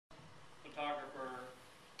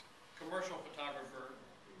commercial photographer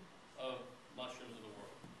of mushrooms in the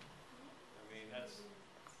world. I mean, that's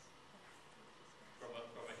from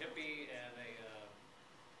a hippie and a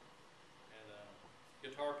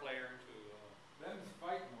guitar player to them's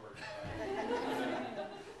fighting words.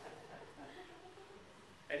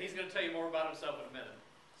 and he's going to tell you more about himself in a minute.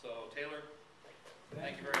 So Taylor,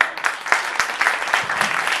 thank you very much.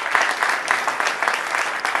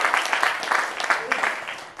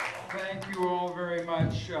 Thank you all very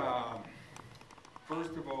much.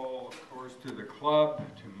 First of all, of course, to the club,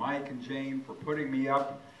 to Mike and Jane for putting me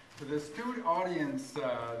up. To the student audience,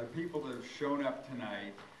 the people that have shown up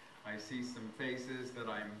tonight, I see some faces that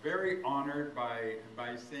I'm very honored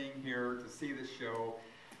by seeing here to see the show.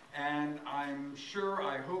 And I'm sure,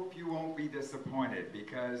 I hope you won't be disappointed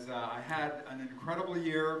because I had an incredible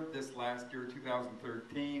year this last year,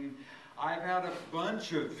 2013. I've had a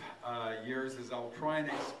bunch of years, as I'll try and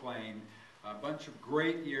explain, a bunch of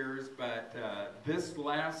great years, but this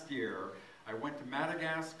last year, I went to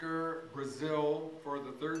Madagascar, Brazil for the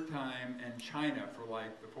 3rd time, and China for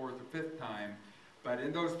like the 4th or 5th time. But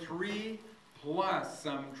in those 3, plus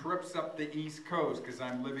some trips up the East Coast, because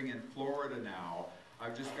I'm living in Florida now,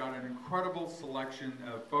 I've just got an incredible selection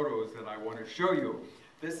of photos that I want to show you.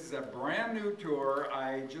 This is a brand new tour.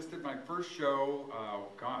 I just did my first show,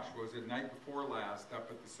 gosh, was it night before last, up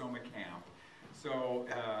at the Soma camp. So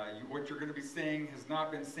what you're going to be seeing has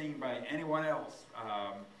not been seen by anyone else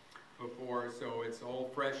before, so it's all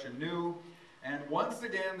fresh and new. And once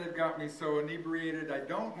again, they've got me so inebriated, I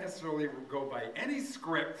don't necessarily go by any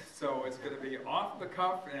script, so it's going to be off the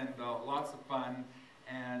cuff and lots of fun.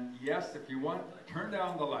 And yes, if you want, turn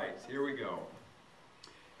down the lights. Here we go.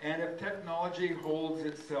 And if technology holds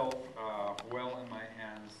itself well in my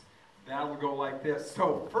hands, that'll go like this.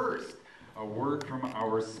 So first, a word from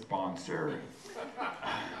our sponsor.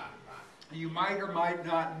 You might or might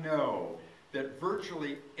not know that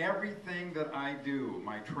virtually everything that I do,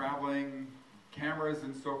 my traveling, cameras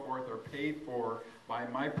and so forth, are paid for by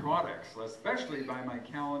my products, especially by my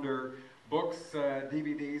calendar, books,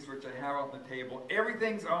 DVDs, which I have on the table.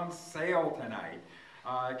 Everything's on sale tonight.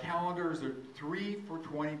 Calendars are 3 for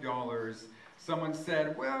 $20. Someone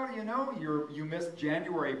said, well, you know, you missed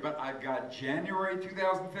January, but I've got January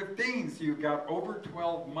 2015, so you've got over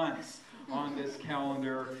 12 months on this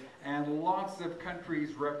calendar, and lots of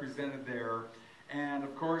countries represented there. And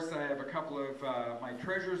of course, I have a couple of my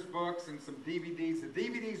treasures books and some DVDs. The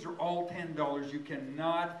DVDs are all $10. You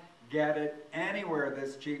cannot get it anywhere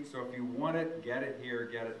this cheap, so if you want it, get it here,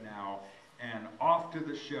 get it now, and off to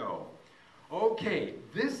the show. Okay,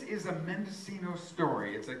 this is a Mendocino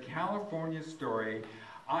story. It's a California story.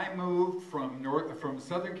 I moved from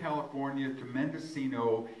Southern California to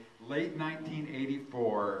Mendocino late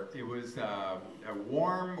 1984. It was a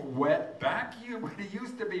warm, wet, when it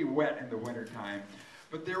used to be wet in the wintertime.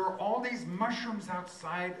 But there were all these mushrooms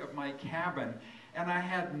outside of my cabin, and I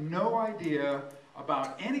had no idea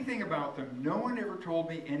about anything about them. No one ever told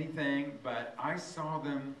me anything, but I saw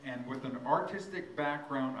them, and with an artistic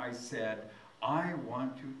background, I said, I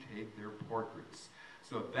want to take their portraits.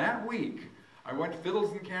 So that week, I went to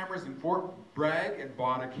Fiddles and Cameras in Fort Bragg and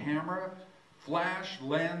bought a camera, flash,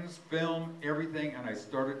 lens, film, everything, and I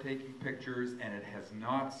started taking pictures, and it has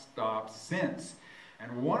not stopped since.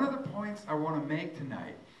 And one of the points I want to make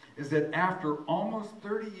tonight is that after almost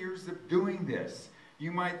 30 years of doing this,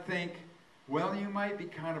 you might think, well, you might be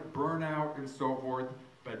kind of burnt out and so forth,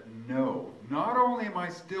 but no. Not only am I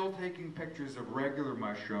still taking pictures of regular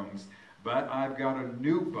mushrooms, but I've got a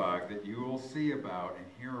new bug that you will see about and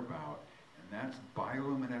hear about, and that's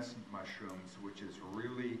bioluminescent mushrooms, which has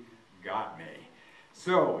really got me.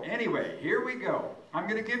 So anyway, here we go. I'm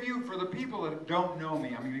going to give you, for the people that don't know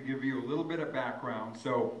me, I'm going to give you a little bit of background.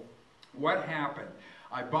 So what happened?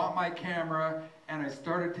 I bought my camera and I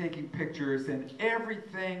started taking pictures, and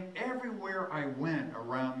everywhere I went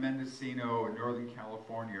around Mendocino and Northern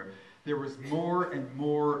California, there was more and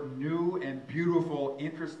more new and beautiful,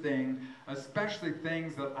 interesting, especially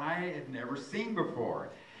things that I had never seen before.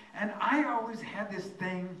 And I always had this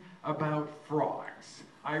thing about frogs.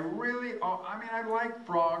 I like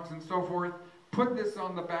frogs and so forth. Put this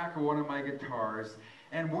on the back of one of my guitars,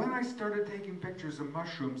 and when I started taking pictures of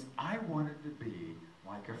mushrooms, I wanted to be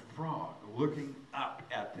like a frog, looking up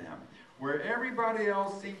at them. Where everybody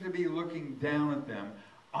else seemed to be looking down at them,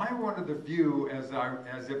 I wanted the view as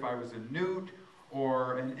if I was a newt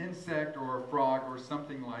or an insect or a frog or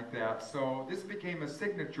something like that. So this became a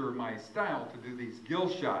signature of my style to do these gill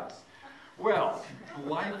shots. Well,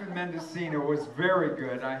 life in Mendocino was very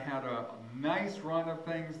good. I had a nice run of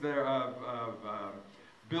things there, of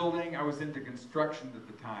building. I was into construction at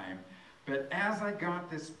the time. But as I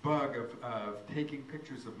got this bug of taking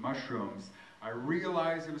pictures of mushrooms, I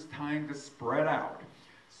realized it was time to spread out.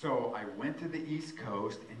 So I went to the East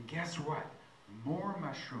Coast, and guess what? More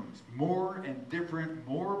mushrooms, more and different,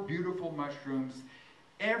 more beautiful mushrooms.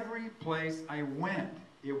 Every place I went,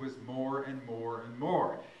 it was more and more and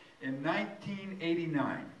more. In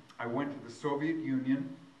 1989, I went to the Soviet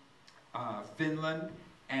Union, Finland,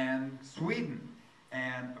 and Sweden.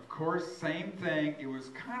 And of course, same thing. It was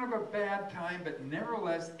kind of a bad time, but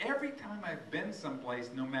nevertheless, every time I've been someplace,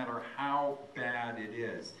 no matter how bad it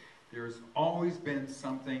is, there's always been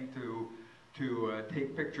something to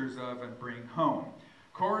take pictures of and bring home.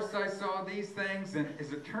 Of course, I saw these things, and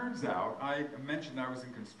as it turns out, I mentioned I was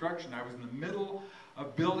in construction. I was in the middle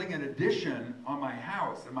of building an addition on my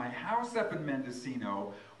house, and my house up in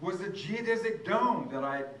Mendocino was a geodesic dome that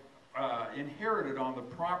I inherited on the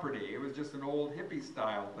property. It was just an old hippie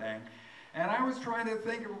style thing. And I was trying to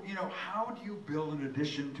think of, you know, how do you build an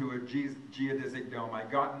addition to a geodesic dome? I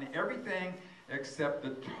got in everything except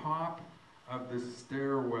the top of the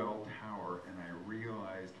stairwell tower, and I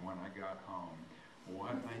realized when I got home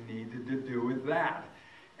what I needed to do with that.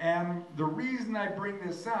 And the reason I bring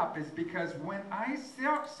this up is because when I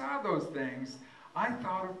saw those things, I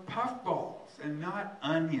thought of puffballs and not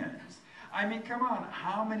onions. I mean, come on,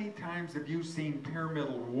 how many times have you seen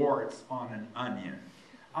pyramidal warts on an onion?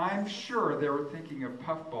 I'm sure they were thinking of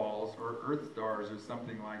puffballs or earth stars or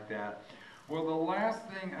something like that. Well, the last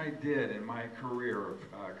thing I did in my career of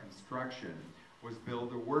construction was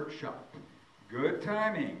build a workshop. Good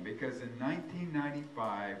timing, because in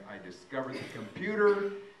 1995 I discovered the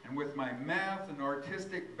computer, and with my math and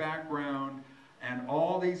artistic background and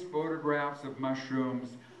all these photographs of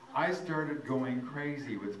mushrooms, I started going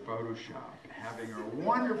crazy with Photoshop, having a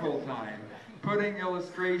wonderful time putting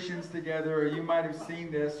illustrations together. You might have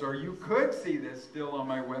seen this, or you could see this still on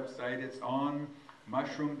my website. It's on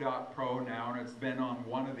mushroom.pro now, and it's been on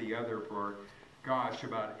one or the other for, gosh,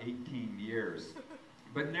 about 18 years.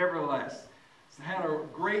 But nevertheless, I had a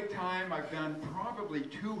great time. I've done probably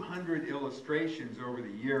 200 illustrations over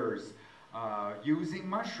the years using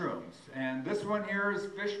mushrooms. And this one here is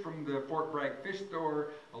fish from the Fort Bragg fish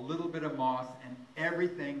store, a little bit of moss, and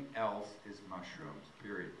everything else is mushrooms,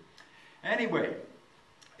 period. Anyway,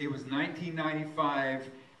 it was 1995,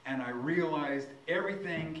 and I realized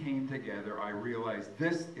everything came together. I realized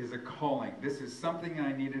this is a calling. This is something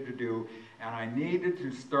I needed to do, and I needed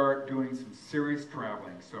to start doing some serious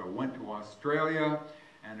traveling. So I went to Australia,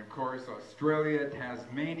 and of course Australia,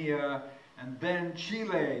 Tasmania, and then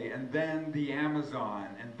Chile, and then the Amazon,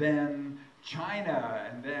 and then China,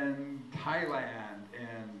 and then Thailand,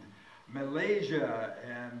 and Malaysia,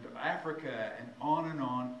 and Africa, and on and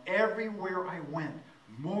on. Everywhere I went,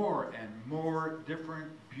 more and more different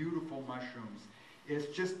beautiful mushrooms. It's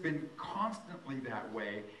just been constantly that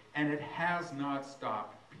way, and it has not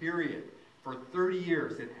stopped, period. For 30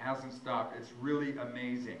 years, it hasn't stopped. It's really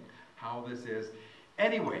amazing how this is.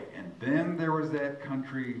 Anyway, and then there was that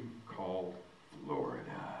country called Florida.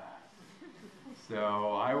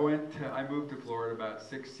 So I moved to Florida about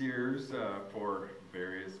 6 years for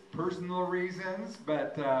various personal reasons,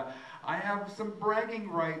 but I have some bragging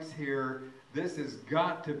rights here. This has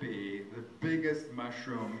got to be the biggest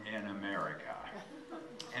mushroom in America.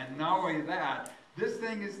 And not only that, this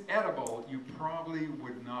thing is edible. You probably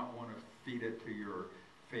would not want to feed it to your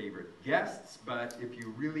favorite guests, but if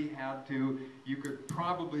you really had to, you could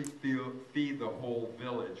probably feed the whole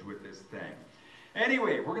village with this thing.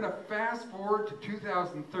 Anyway, we're going to fast forward to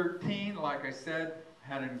 2013. Like I said,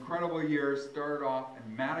 had an incredible year. Started off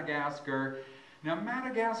in Madagascar. Now,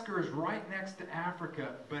 Madagascar is right next to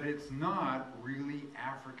Africa, but it's not really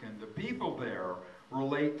African. The people there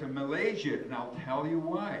relate to Malaysia, and I'll tell you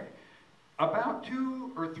why. About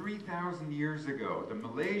 2,000 or 3,000 years ago, the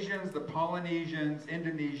Malaysians, the Polynesians,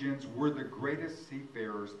 Indonesians were the greatest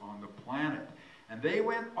seafarers on the planet. And they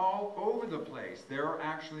went all over the place. There are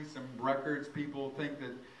actually some records. People think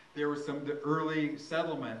that there were some of the early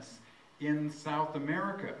settlements in South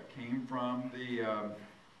America came from the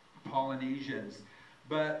Polynesians.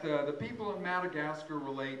 But the people in Madagascar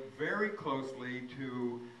relate very closely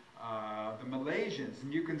to the Malaysians.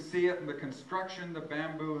 And you can see it in the construction, the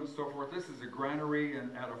bamboo and so forth. This is a granary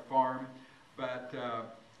at a farm. But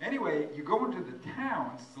anyway, you go into the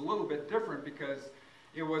towns, it's a little bit different because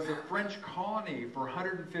it was a French colony for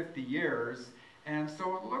 150 years. And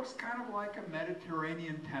so it looks kind of like a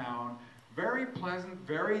Mediterranean town. Very pleasant,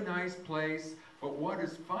 very nice place. But what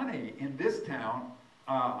is funny, in this town,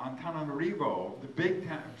 Antananarivo, the big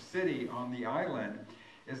city on the island,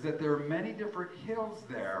 is that there are many different hills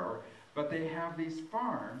there, but they have these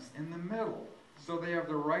farms in the middle. So they have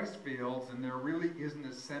the rice fields, and there really isn't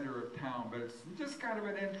a center of town, but it's just kind of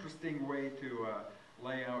an interesting way to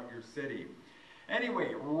lay out your city.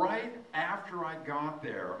 Anyway, right after I got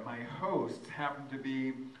there, my host happened to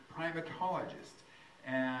be primatologist,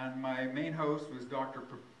 and my main host was Dr.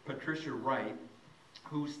 Patricia Wright,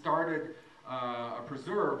 who started a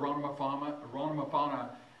preserve, Ronamafana,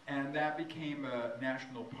 and that became a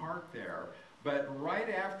national park there. But right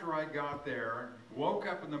after I got there, woke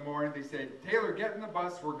up in the morning, they said, Taylor, get in the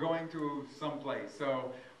bus, we're going to someplace.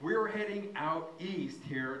 So we were heading out east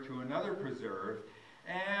here to another preserve,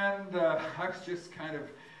 and I was just kind of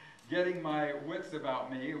getting my wits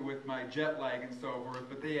about me with my jet lag and so forth,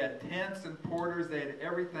 but they had tents and porters, they had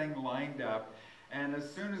everything lined up, and as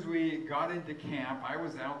soon as we got into camp, I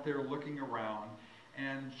was out there looking around,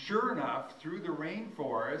 and sure enough, through the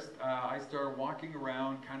rainforest, I started walking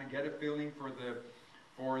around, kind of get a feeling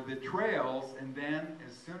for the trails, and then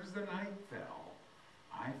as soon as the night fell,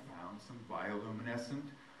 I found some bioluminescent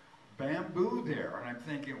bamboo there, and I'm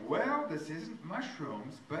thinking, well, this isn't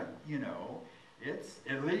mushrooms, but you know, it's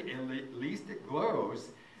at least it glows.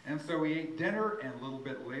 And so we ate dinner, and a little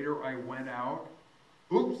bit later I went out.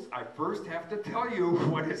 Oops, I first have to tell you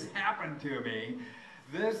what has happened to me.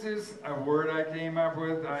 This is a word I came up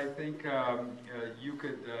with. I think you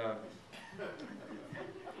could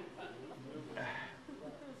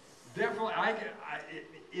definitely.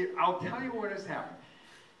 I'll tell you what has happened.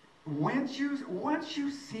 Once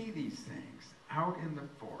you see these things out in the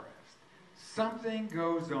forest, something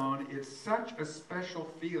goes on. It's such a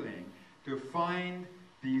special feeling to find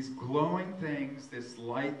these glowing things, this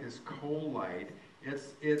light, this cold light.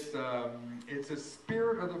 It's a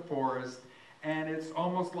spirit of the forest. And it's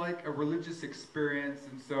almost like a religious experience,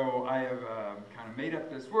 and so I have kind of made up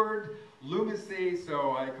this word, lumacy,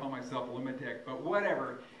 so I call myself a lumatic, but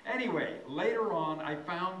whatever. Anyway, later on, I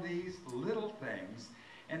found these little things,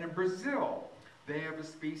 and in Brazil, they have a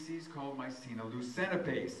species called Mycena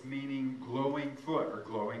lucentipes, meaning glowing foot or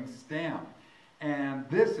glowing stem. And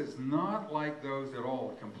this is not like those at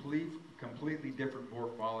all, completely different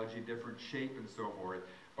morphology, different shape, and so forth.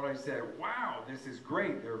 But I said, wow, this is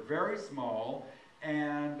great. They're very small,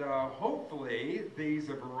 and hopefully these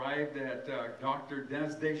have arrived at Dr.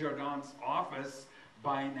 Desjardins' office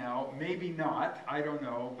by now. Maybe not, I don't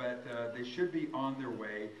know, but they should be on their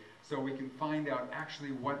way so we can find out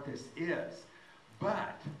actually what this is.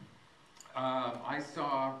 But I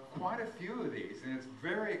saw quite a few of these, and it's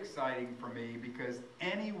very exciting for me because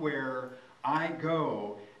anywhere I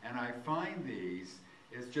go and I find these,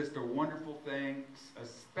 it's just a wonderful thing,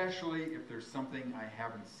 especially if there's something I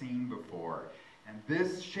haven't seen before. And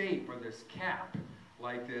this shape, or this cap,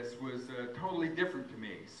 like this, was totally different to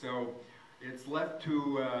me. So it's left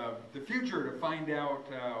to the future to find out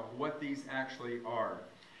what these actually are.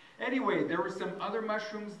 Anyway, there were some other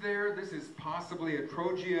mushrooms there. This is possibly a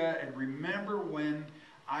Trogia, and remember when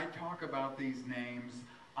I talk about these names,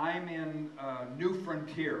 I'm in New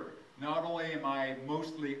Frontier. Not only am I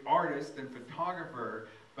mostly artist and photographer,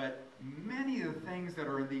 but many of the things that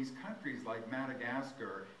are in these countries like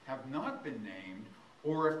Madagascar have not been named,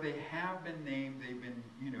 or if they have been named, they've been,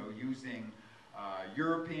 you know, using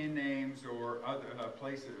European names or other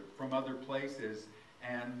places from other places,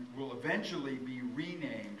 and will eventually be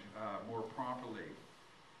renamed more properly.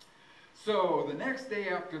 So the next day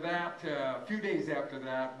after that, a few days after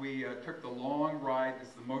that, we took the long ride. This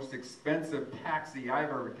is the most expensive taxi I've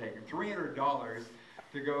ever taken, $300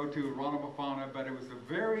 to go to Ronamafana, but it was a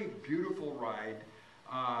very beautiful ride.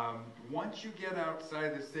 Once you get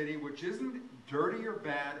outside the city, which isn't dirty or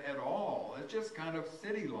bad at all, it's just kind of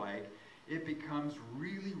city-like, it becomes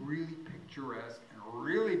really, really picturesque and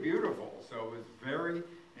really beautiful. So it was very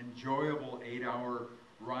enjoyable 8-hour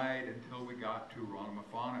ride until we got to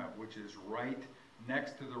Ronamafana, which is right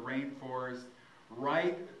next to the rainforest.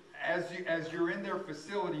 Right as you're in their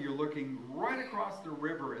facility, you're looking right across the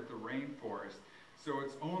river at the rainforest. So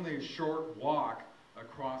it's only a short walk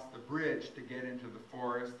across the bridge to get into the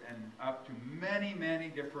forest and up to many, many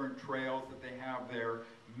different trails that they have there,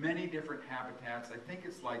 many different habitats. I think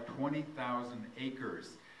it's like 20,000 acres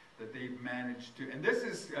that they've managed to, and this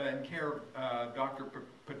is in care of Dr.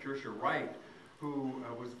 Patricia Wright, who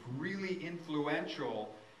was really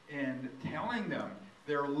influential in telling them,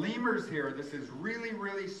 there are lemurs here, this is really,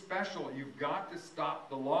 really special, you've got to stop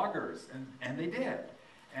the loggers, and they did.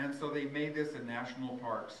 And so they made this a national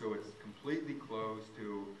park, so it's completely closed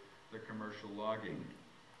to the commercial logging.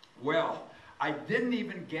 Well, I didn't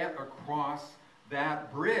even get across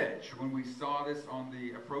that bridge when we saw this on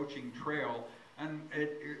the approaching trail. And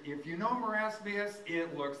if you know marasmius,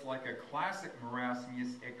 it looks like a classic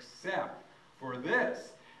marasmius except for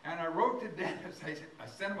this. And I wrote to Dennis, I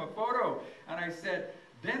sent him a photo, and I said,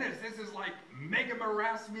 Dennis, this is like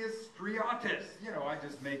Megamarasmius striatus. You know, I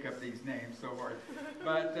just make up these names so far.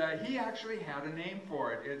 But he actually had a name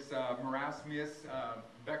for it. It's Marasmius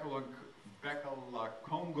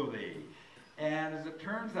beckelacongole. And as it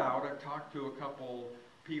turns out, I've talked to a couple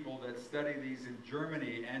people that study these in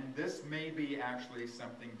Germany, and this may be actually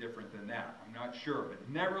something different than that. I'm not sure. But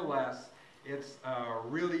nevertheless, it's a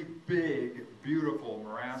really big, beautiful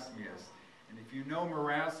Marasmius. And if you know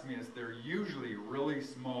Marasmius, they're usually really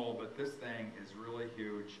small, but this thing is really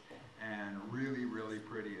huge and really, really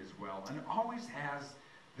pretty as well. And it always has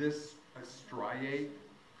this striate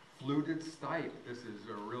fluted stipe. This is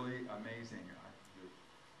really amazing.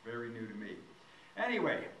 Very new to me.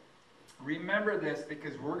 Anyway, remember this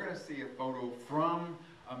because we're going to see a photo from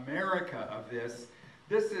America of this.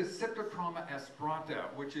 This is Cyptotrama asprata,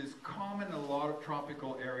 which is common in a lot of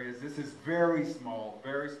tropical areas. This is very small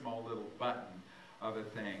little button of a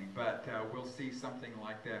thing, but we'll see something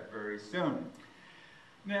like that very soon.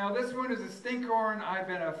 Now, this one is a stinkhorn. I've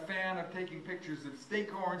been a fan of taking pictures of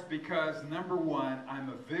stinkhorns because, number one, I'm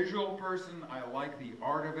a visual person. I like the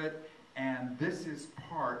art of it, and this is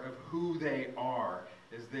part of who they are,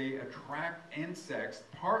 is they attract insects,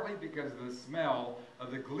 partly because of the smell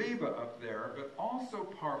of the gleba up there, but also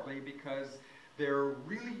partly because they're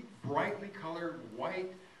really brightly colored,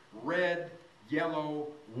 white, red,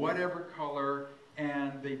 yellow, whatever color,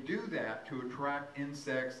 and they do that to attract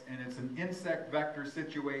insects, and it's an insect vector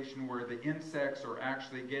situation where the insects are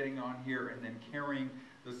actually getting on here and then carrying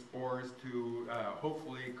the spores to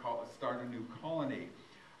hopefully start a new colony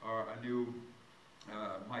or a new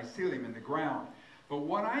mycelium in the ground. But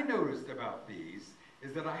what I noticed about these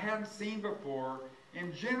is that I hadn't seen before.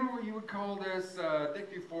 In general, you would call this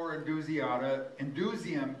Dictyphora indusiata,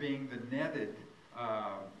 indusium being the netted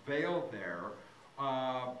veil there.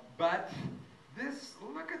 But this,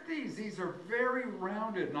 look at these. These are very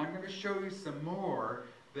rounded, and I'm going to show you some more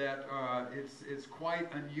that it's quite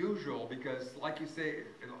unusual because, like you say,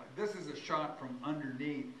 this is a shot from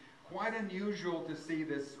underneath. Quite unusual to see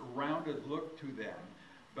this rounded look to them.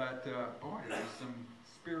 But boy, there's some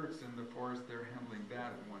spirits in the forest. They're handling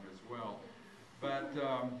that one as well. But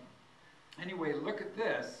anyway, look at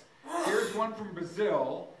this. Here's one from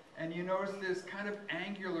Brazil, and you notice this kind of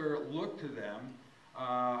angular look to them.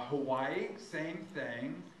 Hawaii, same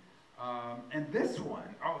thing. And this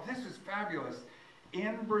one, oh, this is fabulous.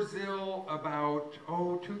 In Brazil, about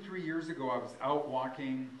 2-3 years ago, I was out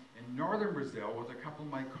walking in northern Brazil with a couple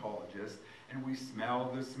of mycologists, and we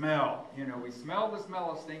smelled the smell. You know, we smelled the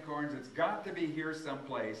smell of stinkhorns. It's got to be here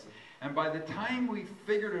someplace. And by the time we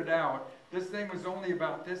figured it out, this thing was only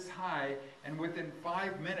about this high, and within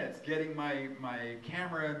 5 minutes, getting my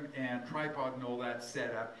camera and tripod and all that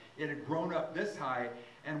set up, it had grown up this high.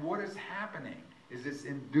 And what is happening is this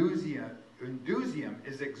indusium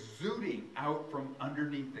is exuding out from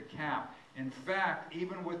underneath the cap. In fact,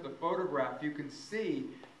 even with the photograph, you can see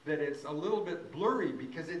that it's a little bit blurry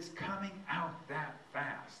because it's coming out that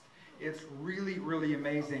fast. It's really, really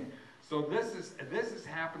amazing. So this has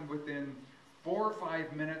happened within 4 or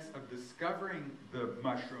 5 minutes of discovering the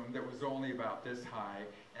mushroom that was only about this high,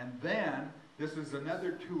 and then this was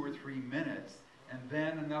another 2 or 3 minutes, and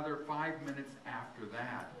then another 5 minutes after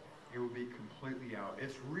that, it will be completely out.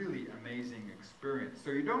 It's really amazing experience. So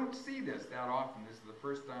you don't see this that often. This is the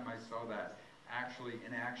first time I saw that actually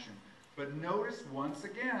in action. But notice once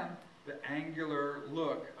again the angular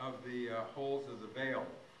look of the holes of the veil.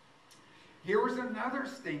 Here was another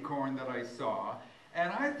stinkhorn that I saw,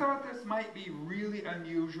 and I thought this might be really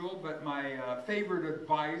unusual, but my favorite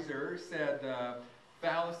advisor said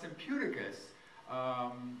Phallus imputicus,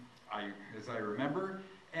 as I remember.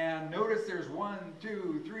 And notice there's 1,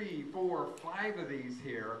 2, 3, 4, 5 of these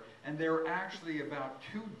here, and there are actually about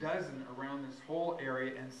 24 around this whole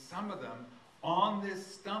area, and some of them on this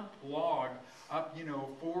stump log up,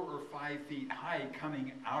 4 or 5 feet high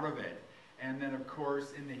coming out of it. And then, of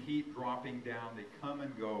course, in the heat dropping down, they come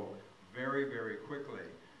and go very, very quickly.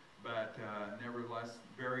 But nevertheless,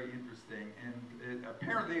 very interesting. And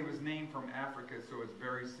apparently it was named from Africa, so it's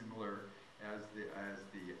very similar as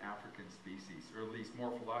the African species, or at least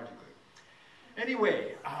morphologically.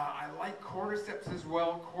 Anyway, I like cordyceps as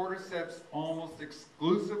well. Cordyceps almost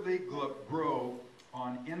exclusively grow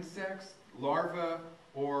on insects, larvae,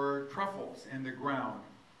 or truffles in the ground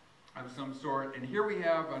of some sort. And here we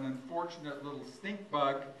have an unfortunate little stink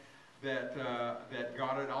bug that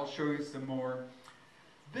got it. I'll show you some more.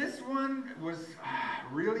 This one was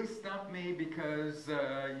really stumped me because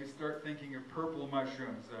you start thinking of purple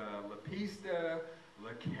mushrooms, Lepista,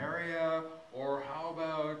 Lacaria, or how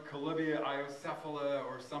about Calibia iocephala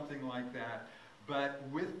or something like that. But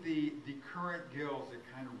with the current gills, it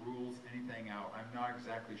kind of rules anything out. I'm not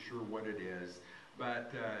exactly sure what it is,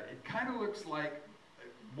 but it kind of looks like,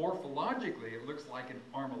 morphologically, it looks like an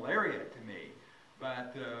armillaria to me.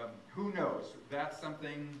 But who knows? That's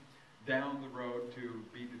something down the road to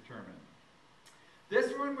be determined.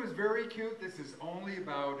 This one was very cute. This is only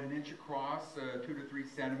about 1 inch across, 2 to 3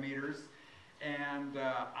 centimeters. And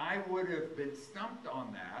I would have been stumped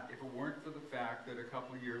on that if it weren't for the fact that a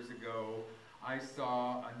couple of years ago I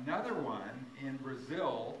saw another one in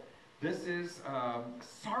Brazil. This is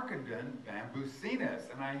Sarcodon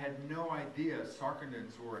bambucinus, and I had no idea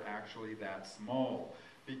Sarcodons were actually that small.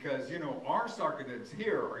 Because, you know, our Sarcodons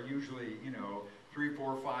here are usually, you know, 3,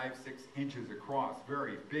 4, 5, 6 inches across,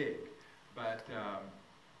 very big. But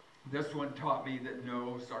this one taught me that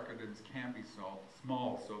no, Sarcodons can be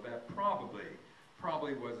small, so that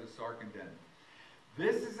probably was a Sarcodon.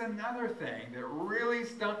 This is another thing that really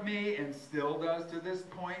stumped me and still does to this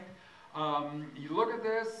point. You look at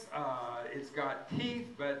this, it's got teeth,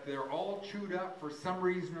 but they're all chewed up for some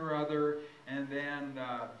reason or other. And then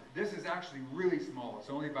this is actually really small. It's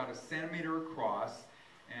only about 1 centimeter across.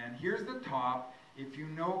 And here's the top. If you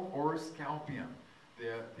know Oroscalpium,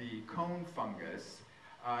 the cone fungus,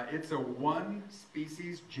 it's a one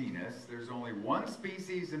species genus. There's only one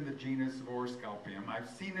species in the genus of Oroscalpium. I've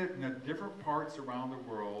seen it in different parts around the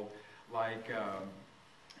world, like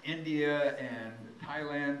India and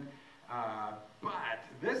Thailand. But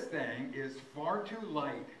this thing is far too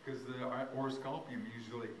light, because the Oroscalpium is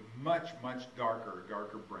usually much darker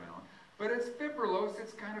brown. But it's fibrillose,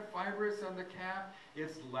 it's kind of fibrous on the cap,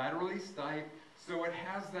 it's laterally stiped, so it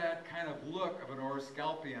has that kind of look of an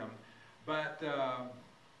Oroscalpium. But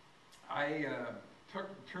I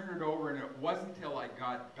turned it over, and it wasn't until I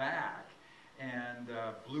got back and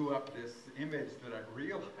blew up this image that I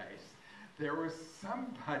realized there was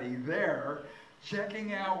somebody there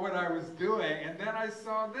checking out what I was doing, and then I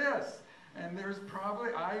saw this. And there's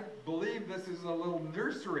probably, I believe this is a little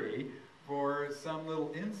nursery for some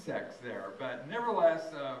little insects there. But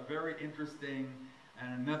nevertheless, very interesting,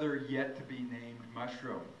 and another yet to be named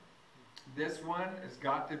mushroom. This one has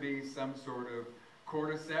got to be some sort of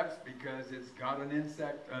cordyceps, because it's got an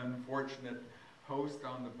insect, unfortunate host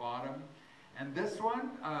on the bottom. And this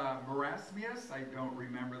one, Marasmius, I don't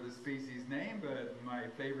remember the species name, but my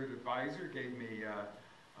favorite advisor gave me,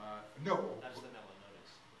 no. That's the melanotus.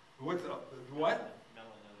 What's what?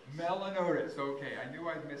 Melanotus. Melanotus, okay. I knew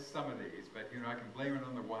I'd missed some of these, but you know, I can blame it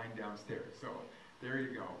on the wine downstairs. So, there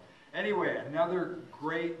you go. Anyway, another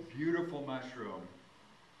great, beautiful mushroom.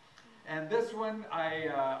 And this one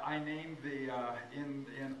I named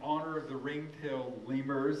in honor of the ring-tailed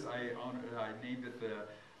lemurs. I named it the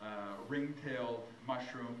ring-tailed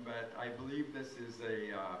mushroom, but I believe this is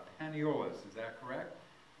a Paniolus. Is that correct?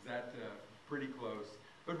 Is that pretty close?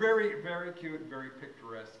 But very, very cute, very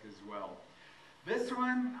picturesque as well. This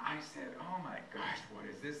one, I said, oh my gosh, what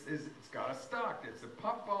is this? It's got a stalk. It's a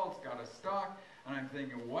puffball. It's got a stalk. And I'm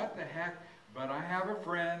thinking, what the heck? But I have a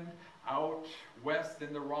friend out west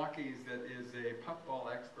in the Rockies that is a puffball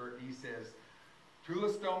expert. He says,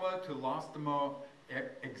 Tulostoma tulostoma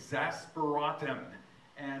exasperatum.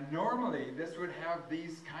 And normally this would have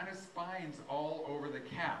these kind of spines all over the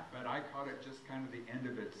cap, but I caught it just kind of the end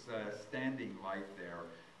of its standing life there.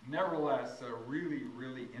 Nevertheless, a really,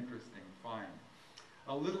 really interesting find.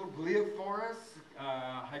 A little Gliophorus,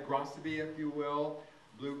 hygroscopy if you will,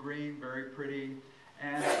 blue-green, very pretty.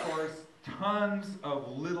 And of course, tons of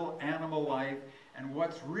little animal life. And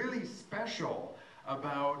what's really special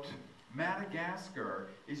about Madagascar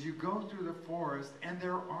is you go through the forest and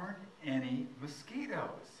there aren't any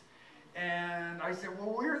mosquitoes. And I said,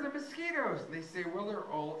 well, where are the mosquitoes? And they say, well, they're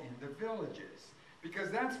all in the villages, because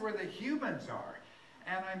that's where the humans are.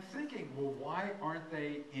 And I'm thinking, well, why aren't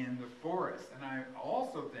they in the forest? And I'm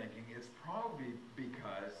also thinking it's probably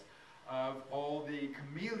because of all the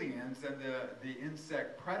chameleons and the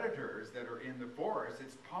insect predators that are in the forest.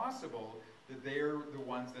 It's possible that they're the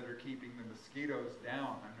ones that are keeping the mosquitoes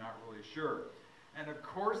down. I'm not really sure. And of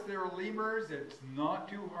course there are lemurs. It's not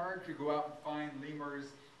too hard to go out and find lemurs,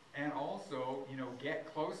 and also, you know,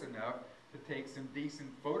 get close enough to take some decent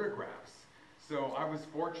photographs. So I was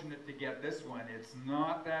fortunate to get this one. It's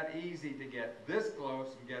not that easy to get this close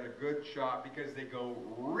and get a good shot, because they go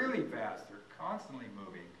really fast. They're constantly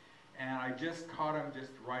moving. And I just caught them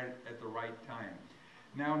just right at the right time.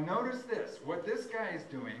 Now notice this. What this guy is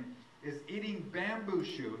doing is eating bamboo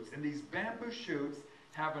shoots, and these bamboo shoots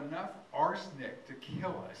have enough arsenic to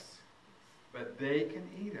kill us, but they can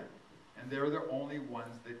eat them, and they're the only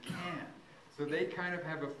ones that can. So they kind of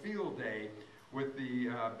have a field day with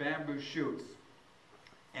the bamboo shoots.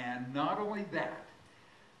 And not only that,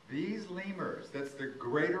 these lemurs, that's the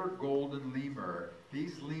greater golden lemur,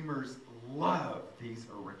 these lemurs love these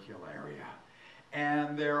auricularia.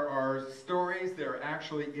 And there are stories, there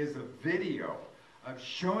actually is a video of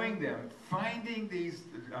showing them finding these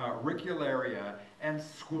auricularia and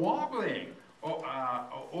squabbling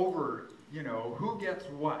over, you know, who gets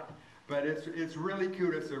what. But it's really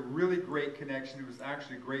cute. It's a really great connection. It was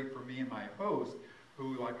actually great for me and my host,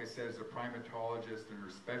 who, like I said, is a primatologist and her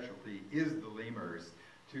specialty is the lemurs,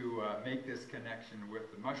 to make this connection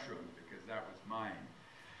with the mushrooms, because that was mine.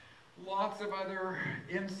 Lots of other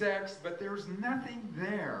insects, but there's nothing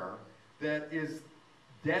there that is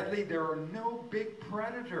deadly. There are no big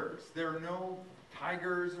predators. There are no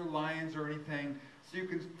tigers or lions or anything. So you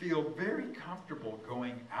can feel very comfortable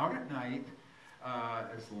going out at night,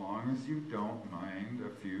 as long as you don't mind a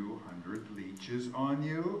few hundred leeches on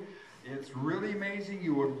you. It's really amazing.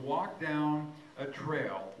 You would walk down a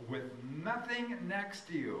trail with nothing next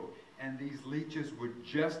to you, and these leeches would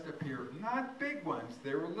just appear, not big ones,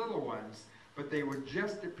 they were little ones, but they would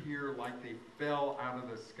just appear like they fell out of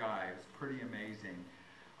the sky. It's pretty amazing.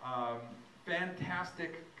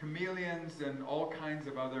 Fantastic chameleons and all kinds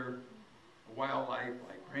of other wildlife,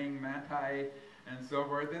 like praying mantis and so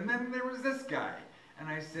forth. And then there was this guy. And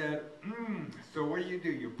I said, so what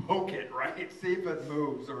do? You poke it, right? See if it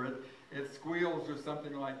moves or it squeals or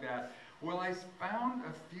something like that. Well, I found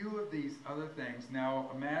a few of these other things. Now,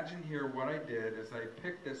 imagine here what I did is I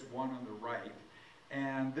picked this one on the right,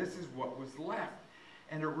 and this is what was left.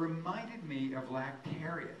 And it reminded me of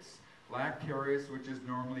Lactarius. Lactarius, which is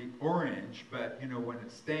normally orange, but you know, when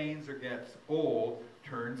it stains or gets old,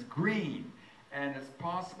 turns green. And it's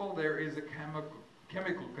possible there is a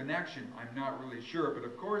chemical connection. I'm not really sure, but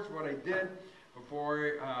of course what I did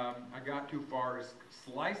before I got too far is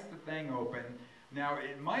slice the thing open. Now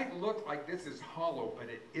it might look like this is hollow, but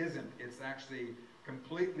it isn't. It's actually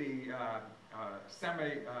completely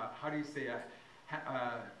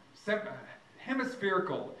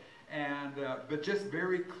hemispherical, and but just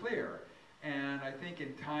very clear. And I think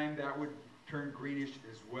in time that would turn greenish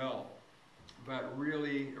as well. But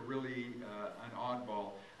really, really an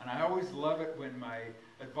oddball. And I always love it when my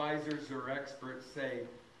advisors or experts say,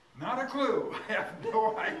 not a clue. I have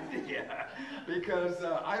no idea, because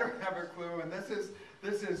I don't have a clue. And this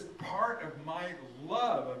is part of my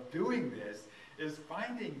love of doing this, is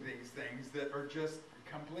finding these things that are just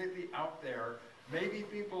completely out there. Maybe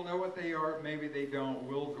people know what they are, maybe they don't.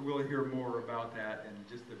 We'll hear more about that in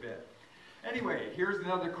just a bit. Anyway, here's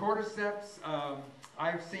another cordyceps.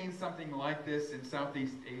 I've seen something like this in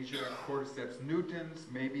Southeast Asia, cordyceps nutans.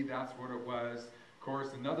 Maybe that's what it was. Of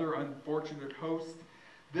course, another unfortunate host.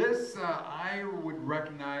 This I would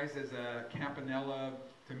recognize as a campanella.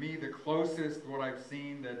 To me, the closest what I've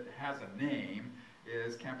seen that has a name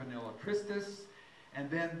is Campanella tristis. And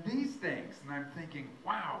then these things, and I'm thinking,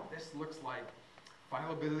 wow, this looks like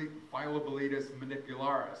Phylloboletus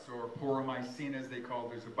manicularis, or Poromycena as they call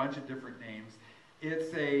it. There's a bunch of different names.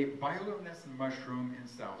 It's a bioluminescent mushroom in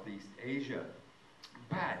Southeast Asia.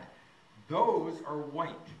 But those are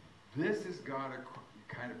white. This has got a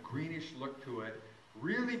kind of greenish look to it.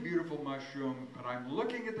 Really beautiful mushroom, but I'm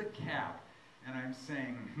looking at the cap and I'm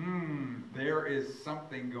saying, there is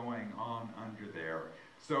something going on under there.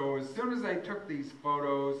 So as soon as I took these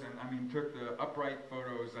photos, and took the upright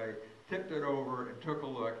photos, I tipped it over and took a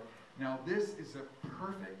look. Now this is a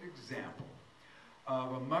perfect example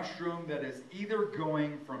of a mushroom that is either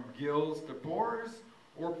going from gills to pores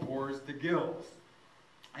or pores to gills.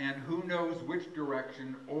 And who knows which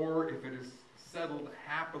direction, or if it is settled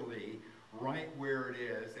happily right where it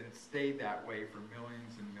is, and it stayed that way for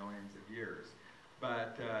millions and millions of years.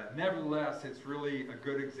 But nevertheless, it's really a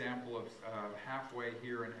good example of halfway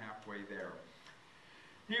here and halfway there.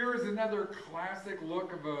 Here is another classic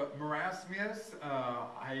look of a marasmius.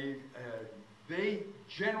 They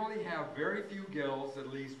generally have very few gills,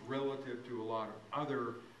 at least relative to a lot of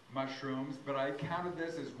other mushrooms, but I counted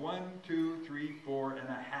this as 1, 2, 3, 4 and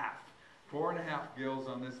a half. 4.5 gills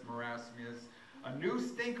on this marasmius. A new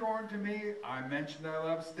stinkhorn to me. I mentioned I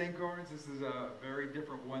love stinkhorns. This is a very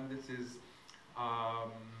different one. This is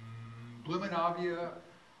Blumenavia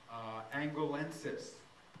angolensis.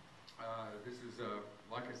 This is,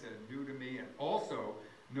 like I said, new to me. And also,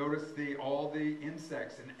 notice all the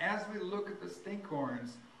insects. And as we look at the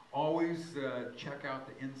stinkhorns, always check out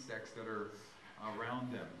the insects that are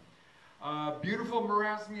around them. Beautiful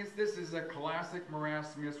marasmius. This is a classic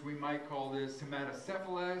marasmius. We might call this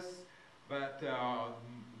hematocephalus, but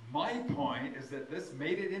my point is that this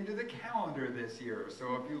made it into the calendar this year.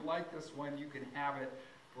 So if you like this one, you can have it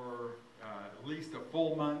for at least a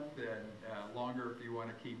full month and longer if you want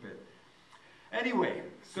to keep it. Anyway,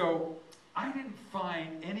 so I didn't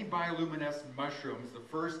find any bioluminescent mushrooms the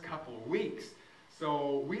first couple of weeks.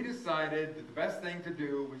 So we decided that the best thing to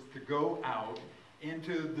do was to go out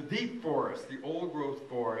into the deep forest, the old growth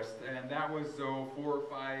forest, and that was 4 or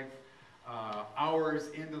 5 hours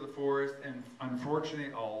into the forest, and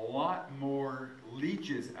unfortunately a lot more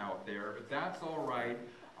leeches out there, but that's all right.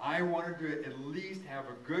 I wanted to at least have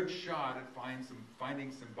a good shot at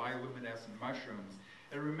finding some bioluminescent mushrooms.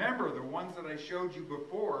 And remember, the ones that I showed you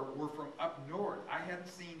before were from up north. I hadn't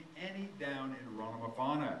seen any down in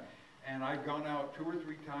Ronamafana, and I'd gone out 2 or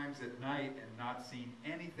 3 times at night and not seen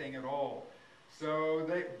anything at all. So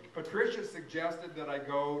Patricia suggested that I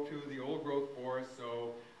go to the old growth forest,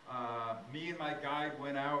 so me and my guide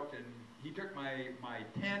went out, and he took my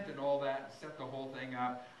tent and all that and set the whole thing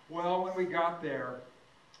up. Well, when we got there,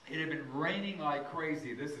 it had been raining like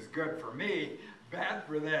crazy. This is good for me, bad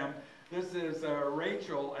for them. This is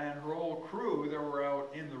Rachel and her whole crew that were out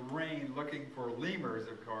in the rain looking for lemurs,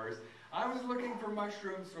 of course. I was looking for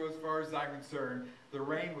mushrooms, so as far as I'm concerned, the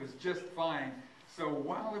rain was just fine. So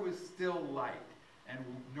while it was still light, and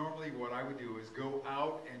normally what I would do is go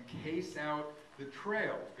out and case out the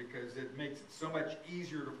trails, because it makes it so much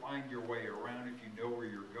easier to find your way around if you know where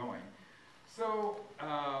you're going. So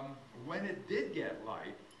when it did get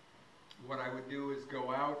light, what I would do is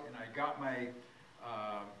go out, and I got my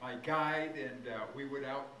my guide, and we would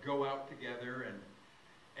go out together,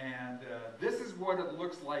 and this is what it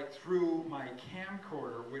looks like through my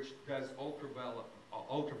camcorder, which does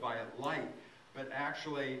ultraviolet light. But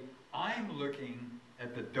actually, I'm looking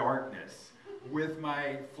at the darkness with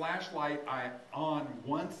my flashlight on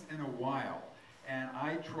once in a while, and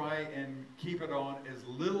I try and keep it on as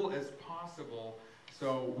little as possible,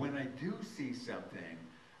 so when I do see something,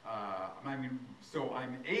 so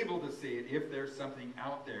I'm able to see it if there's something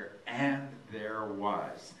out there, and there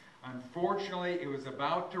was. Unfortunately, it was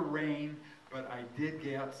about to rain, but I did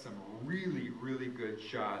get some really, really good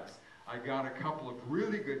shots. I got a couple of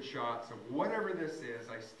really good shots of whatever this is.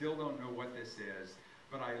 I still don't know what this is,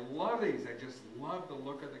 but I love these. I just love the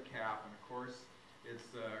look of the cap, and of course, it's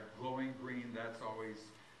glowing green. That's always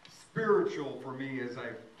spiritual for me. As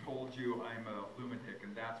I've told you, I'm a lunatic,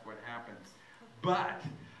 and that's what happens. But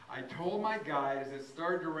I told my guide, as it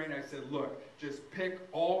started to rain, I said, look, just pick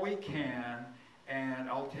all we can, and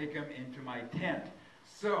I'll take them into my tent.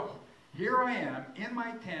 So here I am in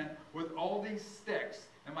my tent with all these sticks,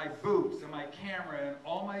 and my boots, and my camera, and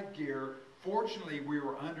all my gear. Fortunately, we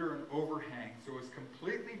were under an overhang, so it was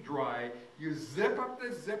completely dry. You zip up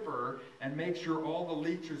the zipper and make sure all the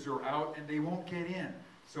leeches are out and they won't get in.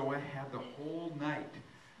 So I had the whole night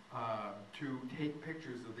to take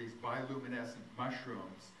pictures of these bioluminescent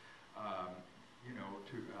mushrooms, you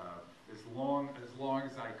know, as long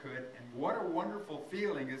as I could. And what a wonderful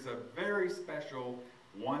feeling. Is a very special,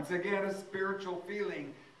 once again, a spiritual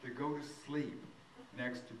feeling to go to sleep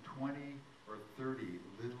next to 20 or 30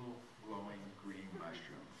 little glowing green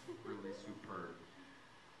mushrooms. Really superb.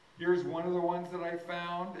 Here's one of the ones that I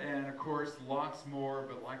found, and of course lots more,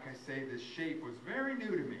 but like I say, this shape was very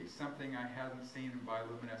new to me, something I hadn't seen in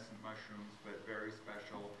bioluminescent mushrooms, but very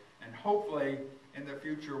special, and hopefully in the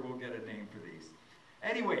future we'll get a name for these.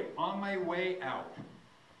 Anyway, on my way out,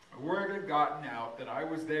 word had gotten out that I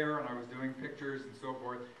was there and I was doing pictures and so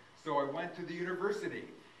forth, so I went to the university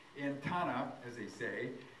in Tana, as they say,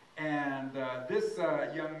 and this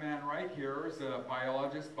young man right here is a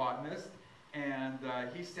biologist, botanist, and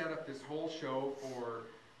he set up this whole show for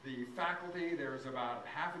the faculty. There was about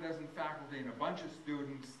half a dozen faculty and a bunch of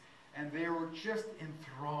students, and they were just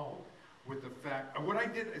enthralled with the fact. What I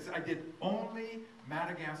did is I did only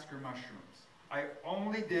Madagascar mushrooms. I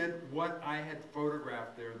only did what I had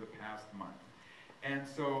photographed there the past month. And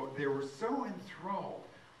so they were so enthralled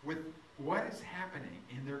with what is happening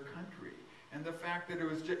in their country, and the fact that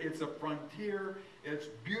it's a frontier, it's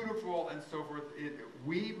beautiful, and so forth.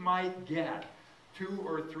 We might get 2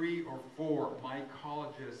 or 3 or 4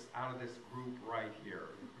 mycologists out of this group right here.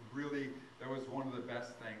 Really, that was one of the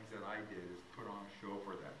best things that I did, is put on a show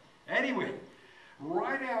for them. Anyway,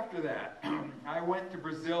 right after that, I went to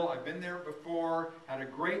Brazil. I've been there before, had a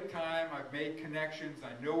great time. I've made connections.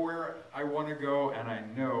 I know where I want to go, and I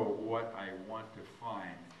know what I want to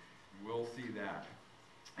find. We'll see that.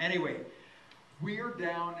 Anyway, we are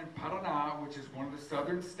down in Paraná, which is one of the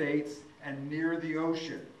southern states, and near the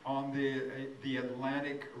ocean on the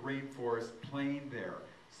Atlantic rainforest plain there.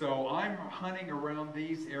 So I'm hunting around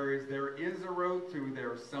these areas. There is a road through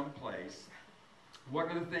there someplace. one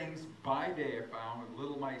of the things by day I found with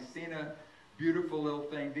little Mycena, beautiful little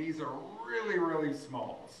thing. These are really, really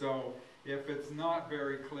small. So if it's not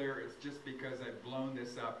very clear, it's just because I've blown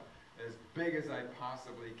this up as big as I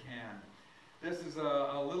possibly can. This is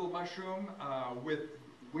a little mushroom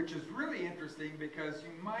which is really interesting because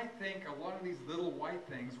you might think a lot of these little white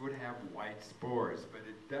things would have white spores, but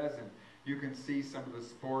it doesn't. You can see some of the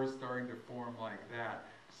spores starting to form like that.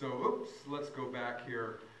 So, oops, let's go back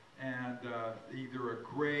here. And either a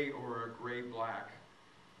gray or a gray-black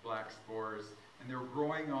spores. And they're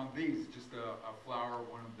growing on these, just a flower,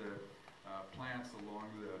 one of the plants along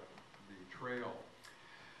the trail.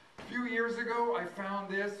 A few years ago, I found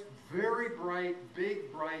this very bright,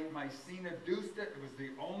 big, bright Mycena dusta. It was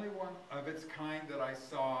the only one of its kind that I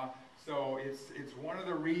saw. So it's one of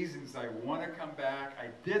the reasons I want to come back. I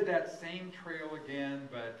did that same trail again,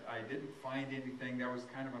 but I didn't find anything. That was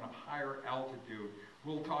kind of on a higher altitude.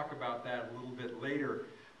 We'll talk about that a little bit later.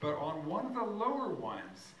 But on one of the lower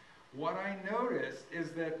ones, what I noticed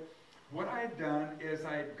is that what I had done is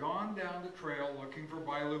I had gone down the trail looking for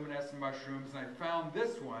bioluminescent mushrooms, and I found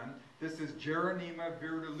this one. This is Geronima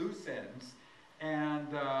viridescens, and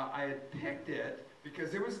I had picked it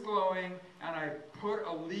because it was glowing, and I put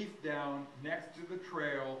a leaf down next to the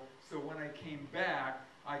trail so when I came back,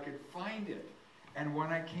 I could find it. And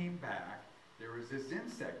when I came back, there was this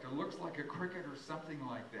insect. It looks like a cricket or something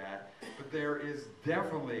like that, but there is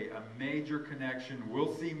definitely a major connection.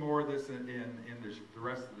 We'll see more of this in the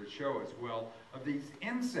rest of the show as well, of these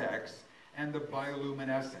insects and the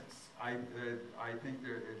bioluminescence. I think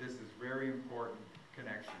this is very important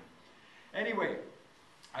connection. Anyway,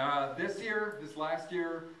 this last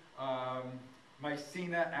year,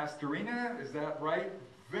 Mycena asterina, is that right?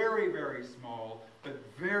 Very, very small, but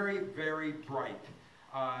very, very bright.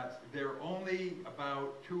 They're only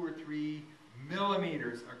about 2 or 3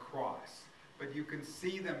 millimeters across, but you can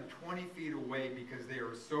see them 20 feet away because they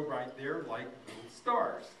are so bright. They're like little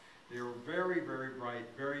stars. They're very, very bright,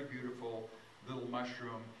 very beautiful little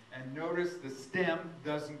mushroom. And notice the stem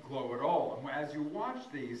doesn't glow at all. And as you watch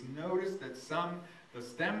these, notice that the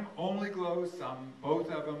stem only glows, some both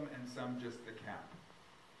of them, and some just the cap.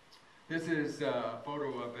 This is a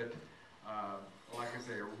photo of it. Like I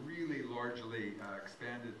say, a really largely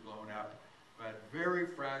expanded, blown up, but very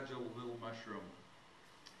fragile little mushroom.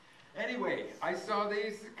 Anyway, I saw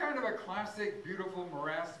these, kind of a classic, beautiful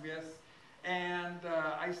marasmus, and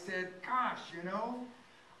I said, gosh, you know,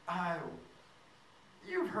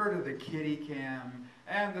 you've heard of the kitty cam,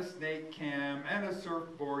 and the snake cam, and the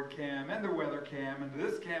surfboard cam, and the weather cam, and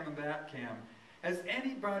this cam and that cam. Has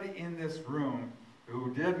anybody in this room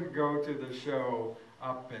who didn't go to the show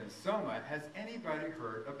up in Soma, has anybody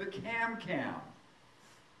heard of the cam?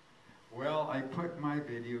 Well, I put my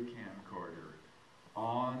video camcorder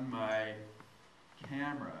on my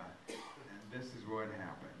camera, and this is what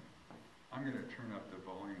happened. I'm going to turn up the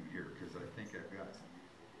volume here because I think I've got some.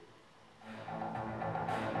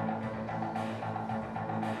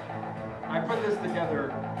 I put this together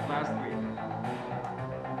last week.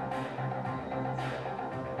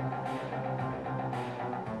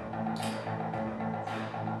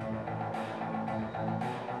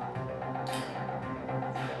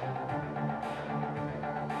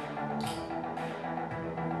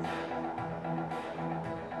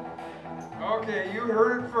 Okay, you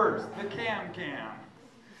heard it first, the cam.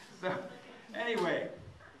 So, anyway,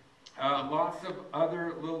 lots of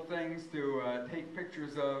other little things to take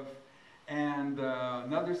pictures of. And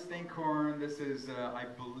another stinkhorn, this is, I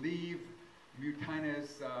believe,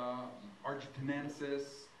 Mutinus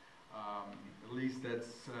argentinensis. At least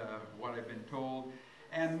that's what I've been told.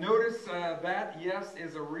 And notice that, yes,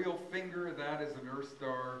 is a real finger. That is an Earth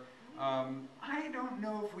star. I don't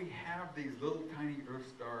know if we have these little tiny Earth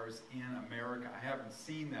stars in America. I haven't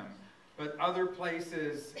seen them. But other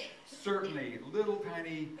places, certainly, little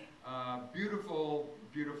tiny, beautiful,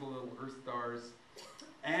 beautiful little Earth stars.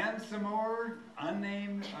 And some more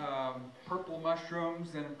unnamed purple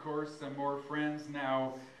mushrooms, and of course some more friends.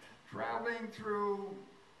 Now, traveling through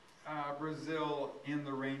Brazil in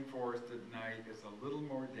the rainforest at night is a little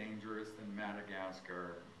more dangerous than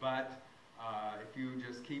Madagascar. But if you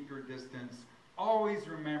just keep your distance, always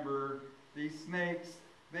remember these snakes,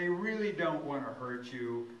 they really don't want to hurt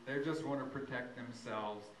you. They just want to protect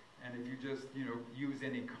themselves. And if you just, use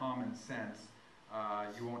any common sense,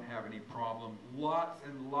 you won't have any problem. Lots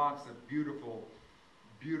and lots of beautiful,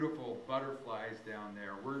 beautiful butterflies down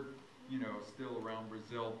there. We're, still around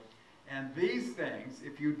Brazil. And these things,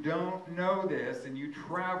 if you don't know this and you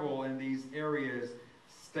travel in these areas,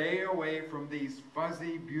 stay away from these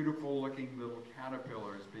fuzzy, beautiful looking little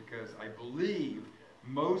caterpillars, because I believe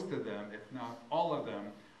most of them, if not all of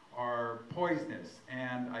them, are poisonous.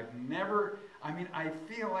 And I've never, I mean, I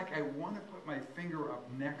feel like I want to put my finger up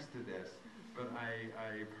next to this, but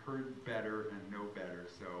I've heard better and know better,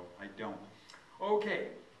 so I don't. Okay,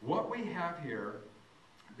 what we have here,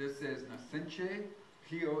 this is Nasenche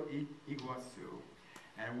Rio Iguazu.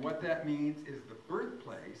 And what that means is the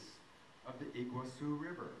birthplace of the Iguazu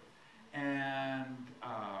River. And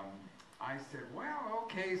I said, well,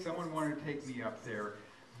 okay, someone wanted to take me up there.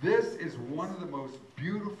 This is one of the most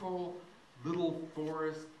beautiful little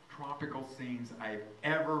forest tropical scenes I've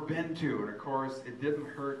ever been to. And of course, it didn't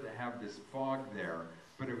hurt to have this fog there,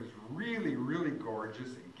 but it was really, really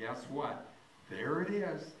gorgeous. And guess what? There it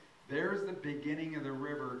is. There's the beginning of the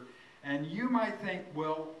river. And you might think,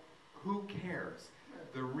 well, who cares?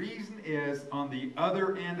 The reason is, on the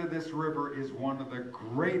other end of this river is one of the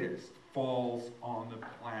greatest falls on the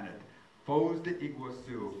planet, Foz de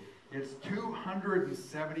Iguazu. It's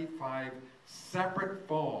 275 separate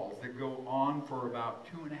falls that go on for about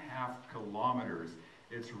 2.5 kilometers.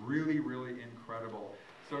 It's really, really incredible.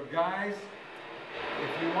 So guys,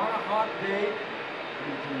 if you want a hot date,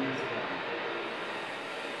 you can use that.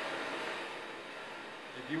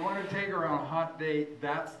 If you want to take her on a hot date,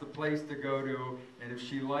 that's the place to go to. And if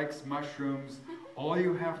she likes mushrooms, all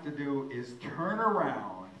you have to do is turn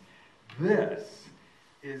around. This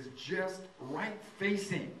is just right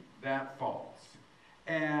facing that falls.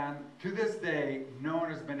 And to this day, no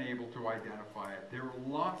one has been able to identify it. There are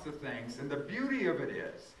lots of things. And the beauty of it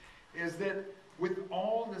is that with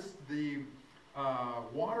all this, the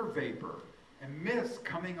water vapor and mist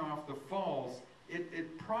coming off the falls,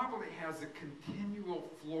 it probably has a continual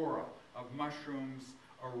flora of mushrooms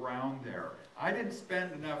around there. I didn't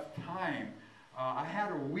spend enough time. I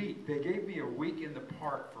had a week. They gave me a week in the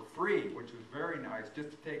park for free, which was very nice,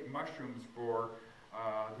 just to take mushrooms for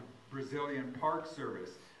the Brazilian Park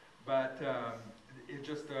Service. But it's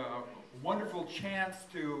just a wonderful chance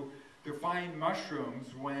to find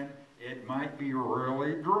mushrooms when it might be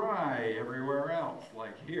really dry everywhere else,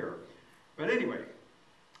 like here. But anyway,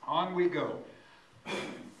 on we go.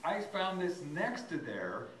 I found this next to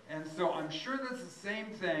there, and so I'm sure that's the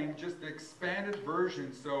same thing, just an expanded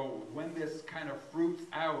version, so when this kind of fruits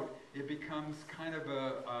out, it becomes kind of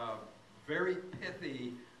a very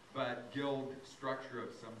pithy but gilled structure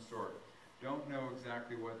of some sort. Don't know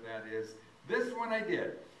exactly what that is. This one I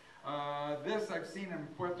did. This I've seen in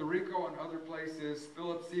Puerto Rico and other places,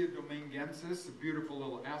 Philipsia domingensis, a beautiful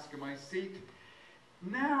little Ascomycete.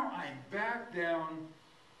 Now I'm back down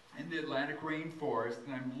in the Atlantic rainforest,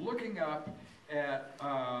 and I'm looking up at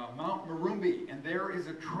Mount Marumbi, and there is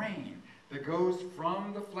a train that goes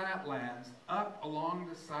from the flatlands up along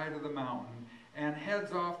the side of the mountain and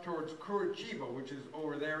heads off towards Curitiba, which is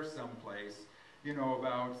over there someplace, you know,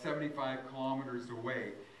 about 75 kilometers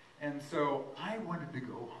away. And so I wanted to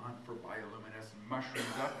go hunt for bioluminescent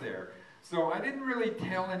mushrooms up there. So I didn't really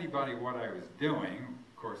tell anybody what I was doing.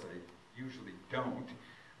 Of course, I usually don't.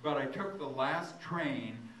 But I took the last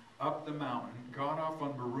train up the mountain, got off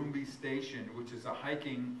on Marumbi Station, which is a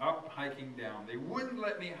hiking up, hiking down. They wouldn't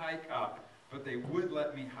let me hike up, but they would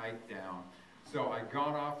let me hike down. So I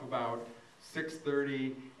got off about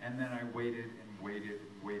 6:30, and then I waited and waited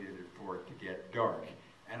and waited for it to get dark.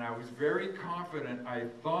 And I was very confident. I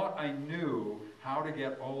thought I knew how to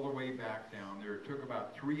get all the way back down there. It took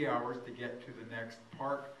about 3 hours to get to the next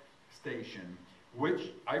park station,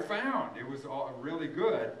 which I found. It was all really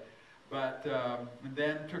good. But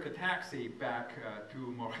then took a taxi back to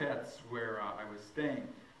Moretz, where I was staying.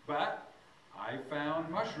 But I found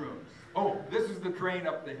mushrooms. Oh, this is the train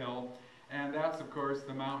up the hill, and that's, of course,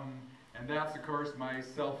 the mountain, and that's, of course, my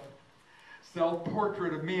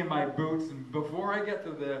self-portrait of me in my boots. And before I get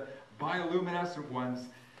to the bioluminescent ones,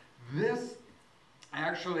 this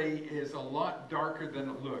actually is a lot darker than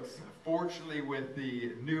it looks. Fortunately, with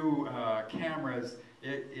the new cameras,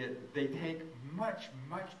 they take much,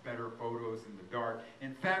 much better photos in the dark.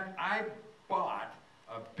 In fact, I bought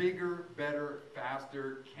a bigger, better,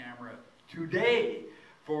 faster camera today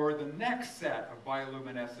for the next set of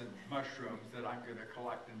bioluminescent mushrooms that I'm going to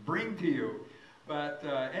collect and bring to you. But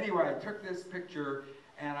anyway, I took this picture,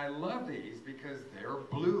 and I love these because they're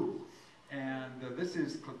blue. And this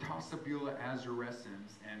is Clitosebula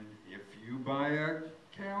azurescens, and if you buy a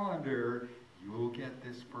calendar, you will get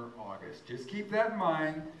this for August. Just keep that in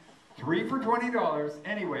mind. 3 for $20.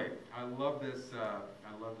 Anyway, I love this.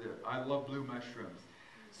 I love blue mushrooms.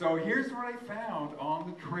 So here's what I found on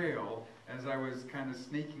the trail as I was kind of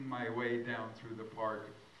sneaking my way down through the park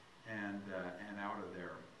and out of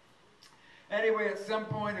there. Anyway, at some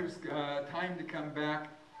point it was time to come back.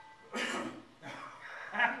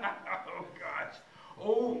 Oh gosh.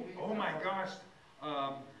 gosh,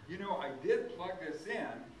 you know, I did plug this in,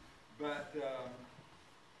 but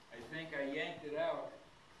I think I yanked it out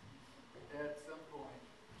at some point.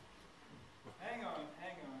 Hang on,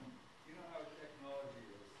 hang on. You know how technology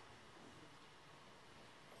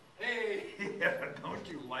is. Hey, don't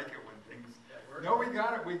you like it when things... No, we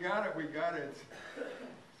got it, we got it, we got it.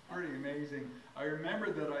 It's pretty amazing. I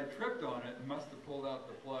remember that I tripped on it and must have pulled out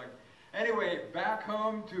the plug. Anyway, back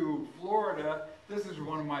home to Florida, this is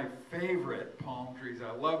one of my favorite palm trees.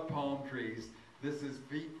 I love palm trees. This is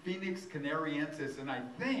Phoenix canariensis, and I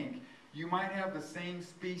think you might have the same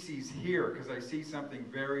species here because I see something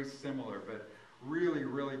very similar, but really,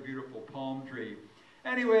 really beautiful palm tree.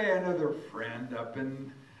 Anyway, another friend up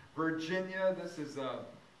in Virginia. This is a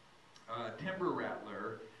timber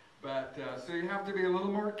rattler, but so you have to be a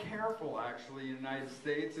little more careful actually in the United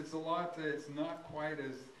States. It's not quite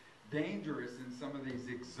as dangerous in some of these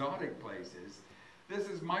exotic places. This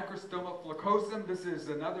is Microstoma flocosum. This is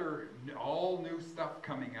another all new stuff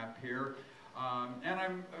coming up here. And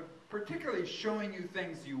I'm particularly showing you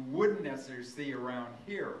things you wouldn't necessarily see around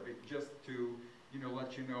here, just to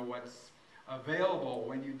let you know what's available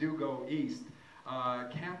when you do go east.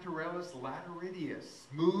 Cantarellus lateridius,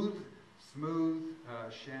 smooth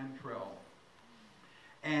chanterelle.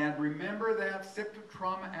 And remember that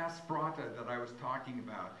Cyptotrauma asperata that I was talking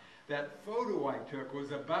about. That photo I took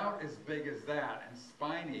was about as big as that and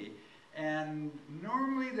spiny. And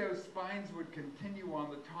normally those spines would continue on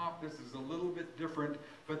the top. This is a little bit different,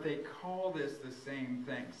 but they call this the same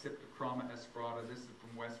thing, Cyptotrauma asperata. This is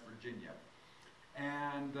from West Virginia.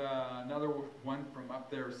 And another one from up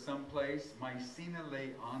there someplace, Mycena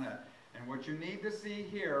leana. And what you need to see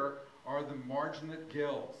here are the marginate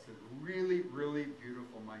gills. Really, really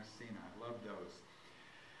beautiful Mycena. I love those.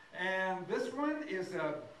 And this one is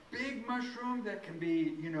a big mushroom that can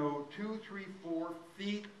be, 2, 3, 4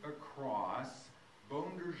 feet across,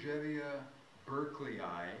 Bondergevia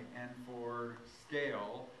berkeleyi, and for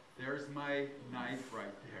scale, there's my knife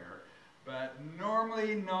right there. But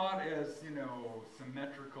normally not as,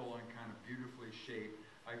 symmetrical and kind of beautifully shaped.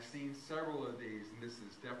 I've seen several of these, and this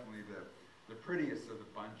is definitely the prettiest of the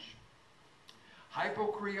bunch.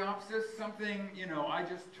 Hypocreopsis, something, I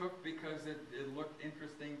just took because it looked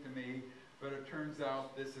interesting to me. But it turns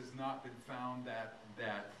out this has not been found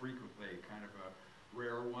that frequently, kind of a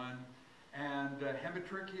rare one. And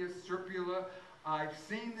Hemitrichius serpula, I've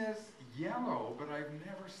seen this yellow, but I've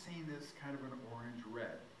never seen this kind of an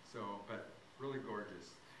orange-red. So, but really gorgeous.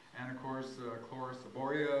 And of course, Chloris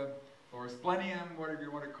splenium, whatever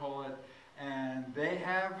you want to call it. And they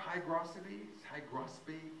have hygroscipes,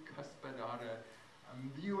 cuspidata.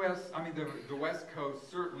 The U.S., the West Coast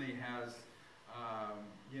certainly has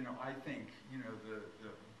I think,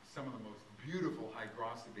 some of the most beautiful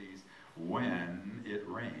hygroscipes when it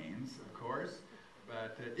rains, of course,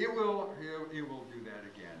 but it will do that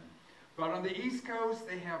again. But on the East Coast,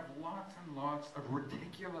 they have lots and lots of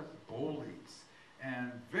reticulate boletes,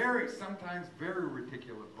 and sometimes very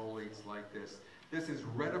reticulate boletes like this. This is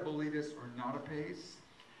Retiboletus ornatopes,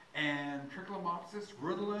 and Trichomopsis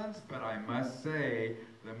rudolens, but I must say,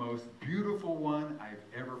 the most beautiful one I've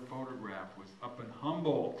ever photographed was up in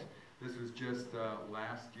Humboldt. This was just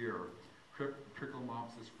last year,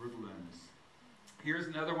 Trichomopsis rudolens. Here's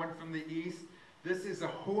another one from the east. This is a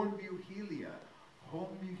Hohenbuchelia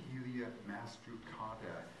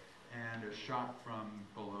mastrucata, and a shot from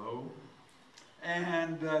below.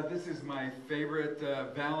 And this is my favorite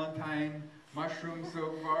Valentine mushroom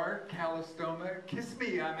so far, Calostoma. Kiss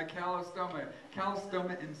me, I'm a Calostoma.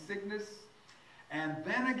 Calostoma insignis. And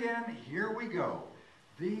then again, here we go.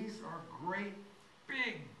 These are great,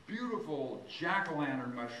 big, beautiful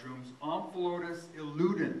jack-o'-lantern mushrooms, Omphaliotis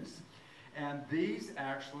illudens. And these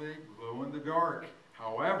actually glow in the dark.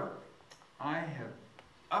 However,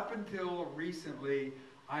 up until recently,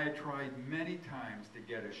 I had tried many times to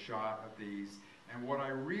get a shot of these. And what I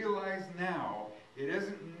realize now, it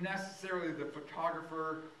isn't necessarily the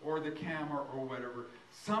photographer or the camera or whatever.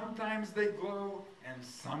 Sometimes they glow and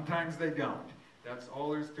sometimes they don't. That's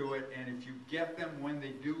all there's to it. And if you get them when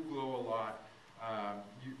they do glow a lot,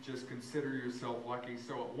 you just consider yourself lucky.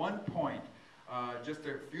 So at one point, just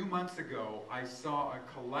a few months ago, I saw a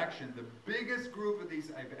collection, the biggest group of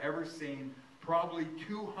these I've ever seen, probably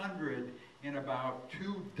 200 in about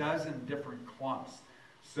 24 different clumps.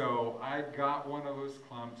 So I got one of those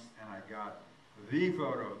clumps and I got the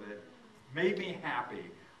photo that made me happy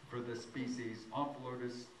for the species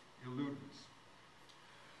Omphaliotis illudens.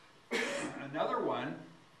 Another one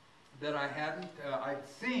that I'd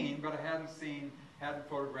seen, but I hadn't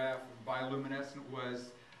photographed bioluminescent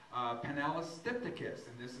was Pinnalis stypticus,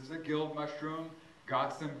 and this is a guild mushroom,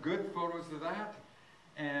 got some good photos of that.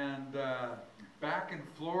 And back in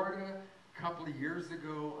Florida, a couple of years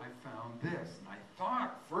ago, I found this. And I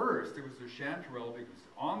thought first it was a chanterelle because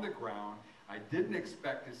on the ground, I didn't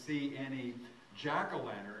expect to see any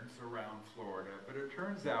jack-o'-lanterns around Florida, but it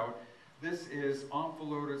turns out this is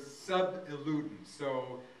Omphalota subilludens.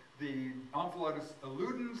 So the Omphalota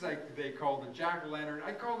illudens, they call the jack-o'-lantern.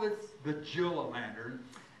 I call this the Jill-o'-lantern.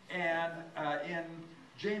 And in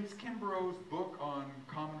James Kimbrough's book on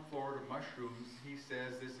common Florida mushrooms, he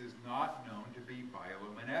says this is not known to be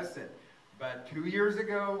bioluminescent. But 2 years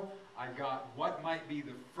ago, I got what might be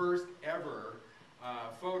the first ever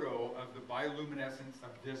photo of the bioluminescence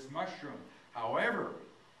of this mushroom. However,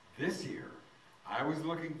 this year, I was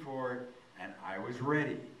looking for it and I was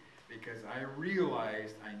ready because I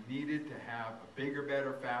realized I needed to have a bigger,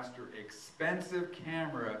 better, faster, expensive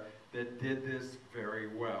camera that did this very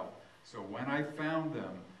well. So when I found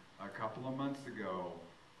them a couple of months ago,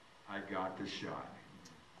 I got the shot.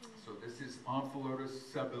 So this is Omphalota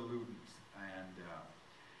subilludens. And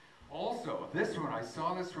also, this one, I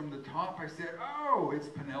saw this from the top. I said, oh, it's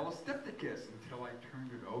Pinella stypticus, until I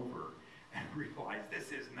turned it over and realized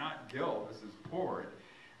this is not gill, this is port.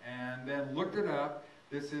 And then looked it up.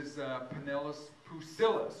 This is Pinellus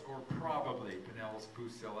pusillus, or probably Pinellus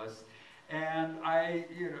pusillus. And I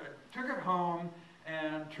took it home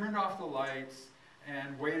and turned off the lights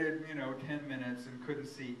and waited 10 minutes and couldn't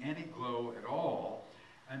see any glow at all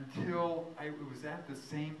until it was at the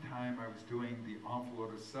same time I was doing the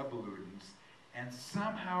Omphalota subilludens, and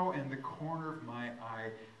somehow in the corner of my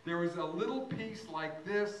eye there was a little piece like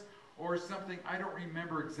this or something. I don't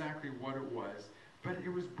remember exactly what it was, but it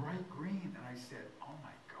was bright green, and I said, oh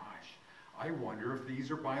my gosh, I wonder if these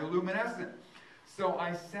are bioluminescent. So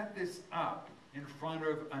I set this up in front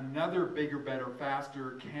of another bigger, better,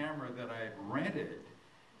 faster camera that I had rented,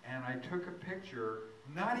 and I took a picture,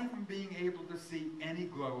 not even being able to see any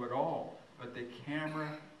glow at all, but the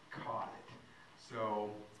camera caught it. So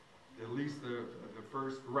at least the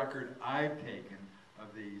first record I've taken of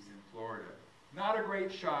these in Florida. Not a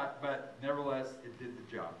great shot, but nevertheless, it did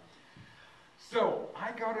the job. So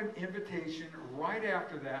I got an invitation right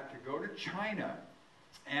after that to go to China,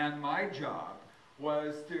 and my job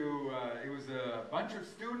was to, it was a bunch of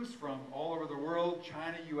students from all over the world,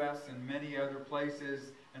 China, US, and many other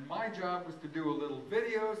places, and my job was to do a little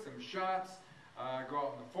video, some shots, go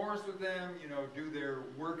out in the forest with them, do their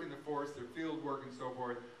work in the forest, their field work and so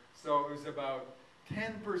forth. So it was about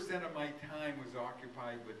 10% of my time was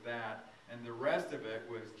occupied with that, and the rest of it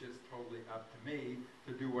was just totally up to me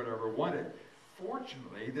to do whatever I wanted.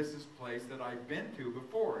 Fortunately, this is a place that I've been to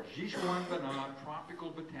before, Jishuanbanan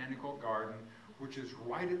Tropical Botanical Garden, which is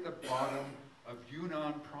right at the bottom of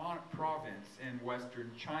Yunnan province in western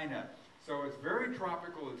China. So it's very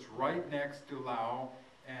tropical. It's right next to Laos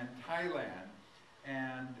and Thailand,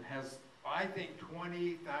 and has, I think,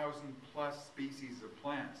 20,000 plus species of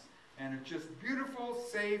plants. And it's just beautiful,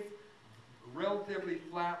 safe, relatively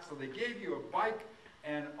flat. So they gave you a bike,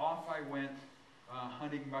 and off I went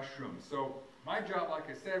hunting mushrooms. So my job, like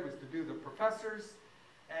I said, was to do the professors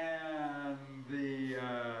and the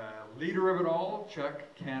leader of it all, Chuck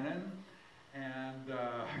Cannon, and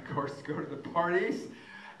of course go to the parties.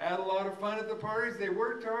 Had a lot of fun at the parties. They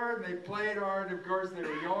worked hard and they played hard. Of course, they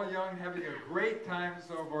were all young, having a great time and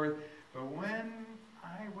so forth. But when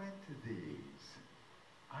I went to these,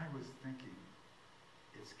 I was thinking,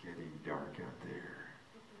 it's getting dark out there.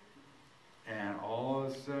 And all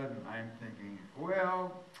of a sudden, I'm thinking,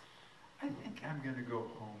 well, I think I'm going to go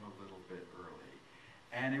home a little bit early.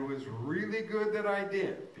 And it was really good that I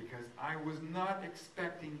did, because I was not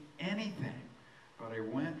expecting anything. But I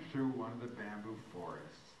went through one of the bamboo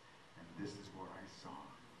forests, and this is what I saw.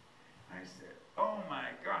 I said, oh my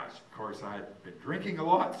gosh. Of course, I had been drinking a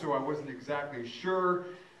lot, so I wasn't exactly sure.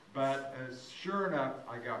 But sure enough,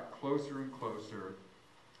 I got closer and closer,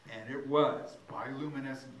 and it was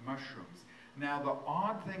bioluminescent mushrooms. Now, the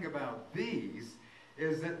odd thing about these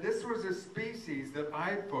is that this was a species that I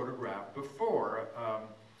had photographed before,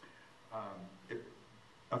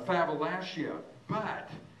 a Favolacea. But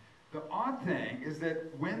the odd thing is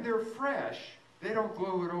that when they're fresh, they don't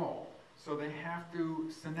glow at all. So they have to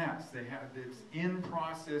senesce. It's in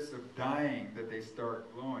process of dying that they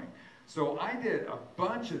start glowing. So I did a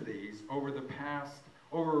bunch of these over the past,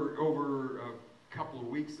 over a couple of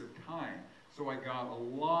weeks of time. So I got a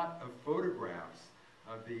lot of photographs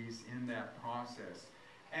of these in that process.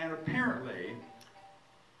 And apparently,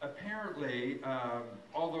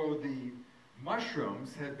 although the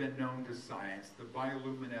mushrooms had been known to science, the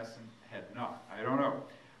bioluminescent had not. I don't know.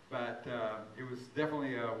 But it was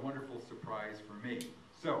definitely a wonderful surprise for me.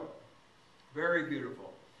 So, Very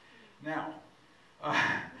beautiful. Now,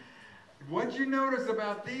 what you notice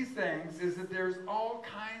about these things is that there's all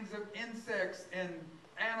kinds of insects and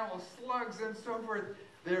animals, slugs, and so forth.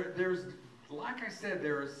 There's, like I said,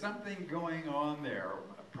 there is something going on there,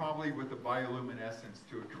 probably with the bioluminescence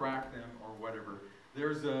to attract them or whatever.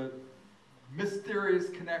 There's a mysterious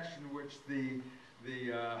connection which the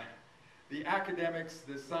academics,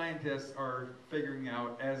 the scientists are figuring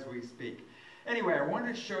out as we speak. Anyway, I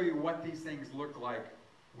wanted to show you what these things look like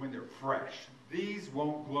when they're fresh. These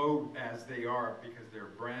won't glow as they are because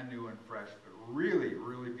they're brand new and fresh, but really,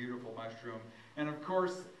 really beautiful mushroom. And of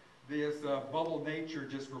course, this bubble nature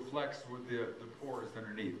just reflects with the pores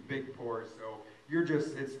underneath, big pores. So you're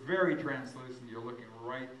just, it's very translucent. You're looking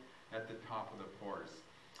right at the top of the pores.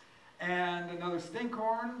 And another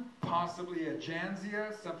stinkhorn, possibly a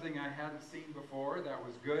Jansia, something I hadn't seen before. That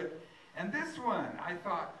was good. And this one, I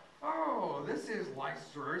thought, oh, this is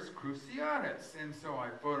Lysurus cruciatus. And so I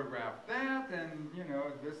photographed that and, you know,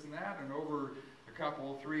 this and that. And over a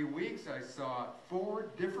couple, 3 weeks, I saw 4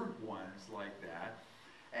 different ones like that.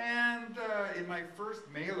 And in my first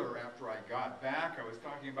mailer after I got back, I was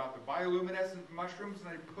talking about the bioluminescent mushrooms, and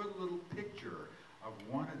I put a little picture of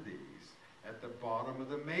one of these at the bottom of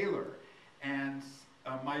the mailer. And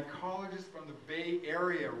my mycologist from the Bay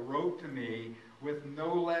Area wrote to me with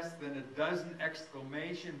no less than a dozen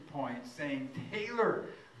exclamation points saying, Taylor,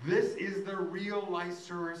 this is the real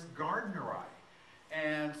Lysurus gardneri.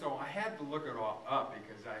 And so I had to look it all up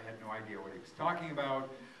because I had no idea what he was talking about.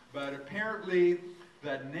 But apparently,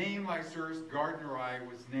 that name Lysurus gardneri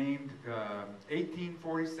was named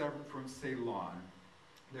 1847 from Ceylon.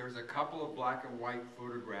 There's a couple of black and white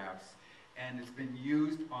photographs, and it's been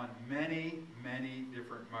used on many, many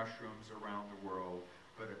different mushrooms around the world,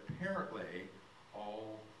 but apparently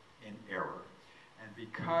all in error. And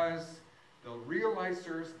because the real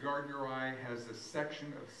Lysurus gardneri has a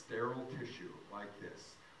section of sterile tissue like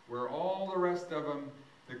this, where all the rest of them,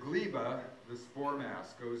 the gleba, the spore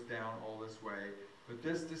mass, goes down all this way, but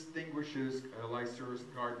this distinguishes Lysurus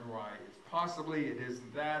gardneri. It's possibly, it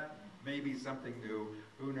isn't that, maybe something new,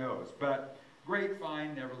 who knows, but great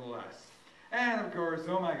find nevertheless. And of course,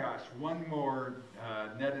 oh my gosh, one more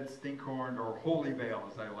netted stinkhorn, or holy veil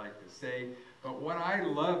as I like to say. But what I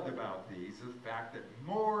loved about these is the fact that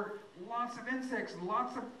lots of insects,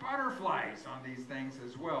 lots of butterflies on these things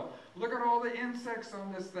as well. Look at all the insects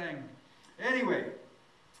on this thing. Anyway,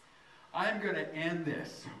 I'm going to end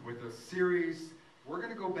this with a series. We're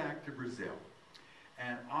going to go back to Brazil.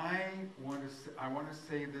 And I want to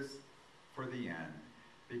say this for the end,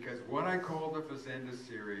 because what I call the Fazenda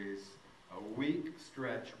series, a week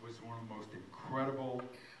stretch, was one of the most incredible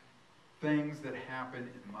things that happened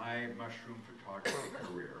in my mushroom photography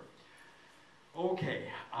career. Okay,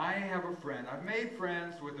 I have a friend. I've made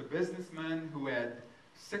friends with a businessman who had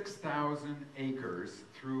 6,000 acres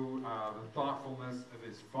through the thoughtfulness of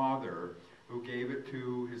his father, who gave it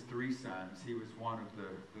to his 3 sons. He was one of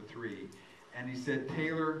the 3. And he said,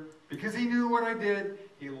 Taylor, because he knew what I did,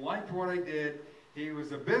 he liked what I did, he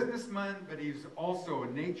was a businessman, but he was also a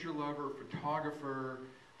nature lover, photographer,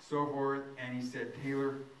 so forth. And he said,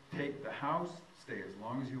 Taylor, take the house, stay as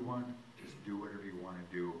long as you want, just do whatever you want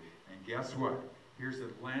to do. And guess what? Here's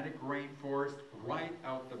Atlantic rainforest right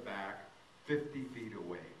out the back, 50 feet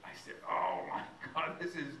away. I said, oh my God,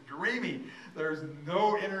 this is dreamy. There's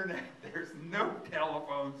no internet, there's no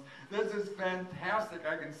telephones. This is fantastic.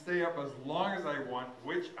 I can stay up as long as I want,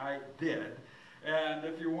 which I did. And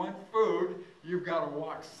if you want food, you've got to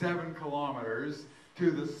walk 7 kilometers to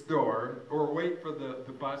the store, or wait for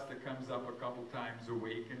the bus that comes up a couple times a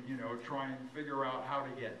week, and, you know, try and figure out how to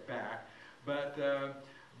get back. But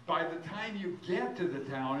by the time you get to the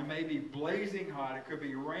town, it may be blazing hot. It could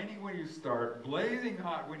be raining when you start, blazing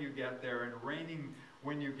hot when you get there, and raining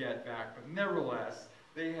when you get back. But nevertheless,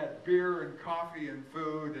 they had beer and coffee and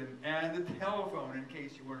food and the telephone in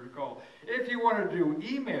case you wanted to call. If you wanted to do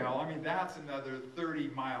email, I mean, that's another 30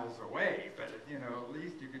 miles away, but, you know, at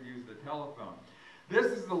least you could use the telephone. This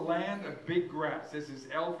is the land of big grass. This is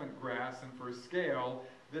elephant grass, and for scale,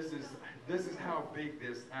 this is how big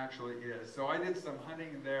this actually is. So I did some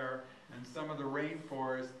hunting there and some of the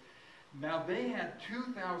rainforest. Now they had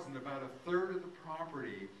 2,000, about a third of the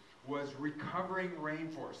property was recovering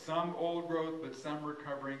rainforest. Some old growth, but some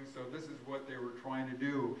recovering. So this is what they were trying to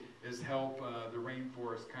do, is help the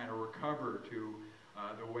rainforest kind of recover to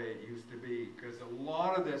the way it used to be. Because a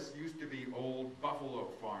lot of this used to be old buffalo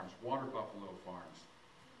farms, water buffalo farms,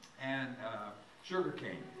 and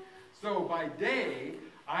sugarcane. So by day,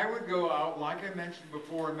 I would go out, like I mentioned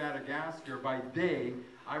before in Madagascar, by day,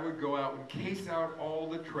 I would go out and case out all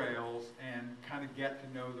the trails and kind of get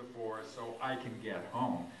to know the forest so I can get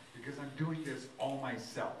home, because I'm doing this all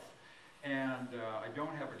myself. And I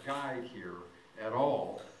don't have a guide here at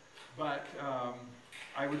all, but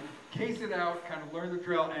I would case it out, kind of learn the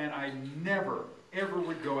trail, and I never, ever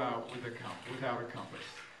would go out with without a compass,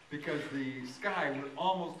 because the sky would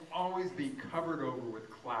almost always be covered over with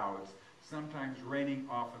clouds, sometimes raining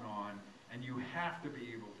off and on, and you have to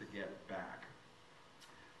be able to get back.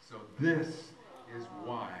 So this is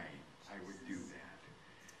why I would do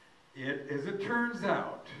that. As it turns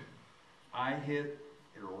out, I hit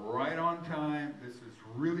it right on time. This is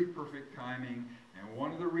really perfect timing, and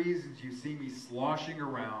one of the reasons you see me sloshing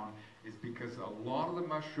around is because a lot of the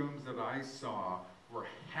mushrooms that I saw were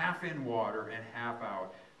half in water and half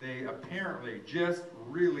out. They apparently just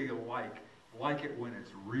really like it when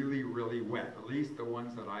it's really, really wet, at least the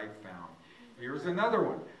ones that I found. Here's another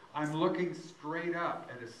one. I'm looking straight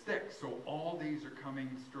up at a stick, so all these are coming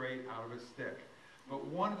straight out of a stick. But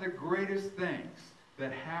one of the greatest things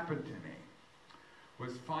that happened to me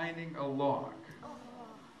was finding a log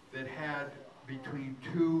that had between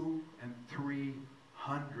 200 and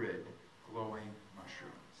 300 glowing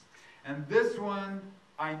mushrooms. And this one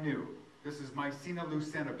I knew. This is Mycena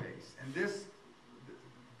lucentipes. And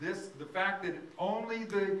the fact that only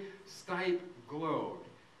the stipe glowed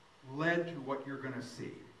led to what you're going to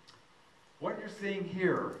see. What you're seeing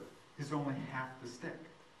here is only half the stick.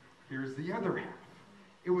 Here's the other half.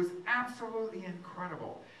 It was absolutely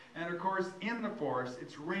incredible. And of course, in the forest,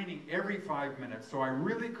 it's raining every 5 minutes, so I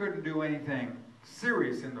really couldn't do anything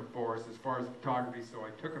serious in the forest as far as photography, so I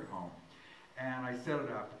took it home. And I set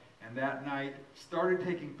it up, and that night started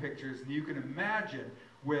taking pictures, and you can imagine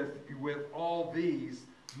with all these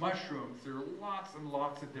mushrooms, there are lots and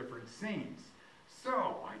lots of different scenes.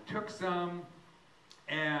 So I took some,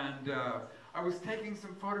 and I was taking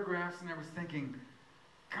some photographs, and I was thinking,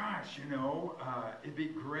 gosh, you know, it'd be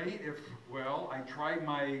great if, well, I tried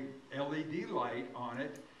my LED light on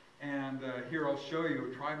it, and here I'll show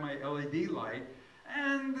you, try my LED light,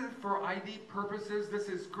 and for ID purposes, this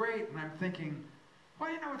is great. And I'm thinking, well,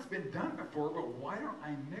 you know, it's been done before, but why don't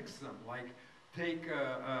I mix them? Like, take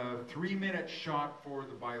a 3-minute shot for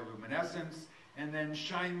the bioluminescence, and then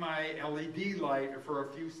shine my LED light for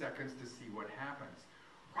a few seconds to see what happens.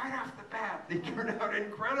 Right off the bat, they turned out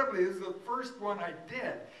incredibly. This is the first one I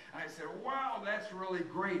did. And I said, wow, that's really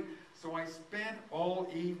great. So I spent all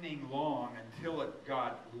evening long until it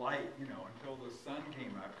got light, you know, until the sun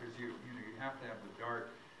came up, because you have to have the dark,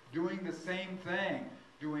 doing the same thing,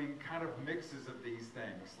 doing kind of mixes of these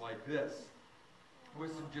things like this,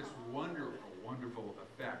 with some just wonderful, wonderful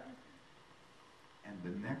effect. And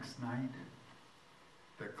the next night,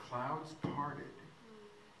 the clouds parted,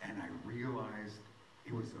 and I realized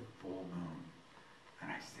it was a full moon.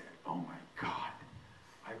 And I said, oh my God,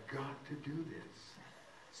 I've got to do this.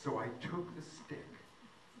 So I took the stick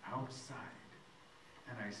outside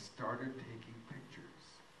and I started taking pictures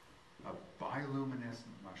of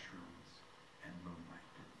bioluminescent mushrooms and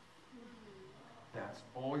moonlight. That's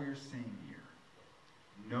all you're seeing here.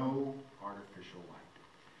 No artificial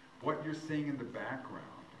light. What you're seeing in the background,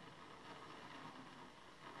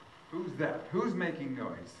 who's that? Who's making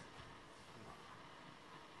noise?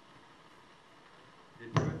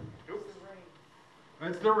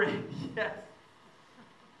 It's the rain, yes.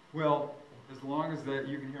 Well, as long as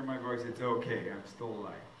you can hear my voice, it's okay. I'm still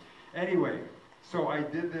alive. Anyway, so I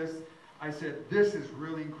did this. I said, this is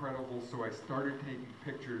really incredible. So I started taking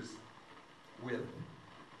pictures with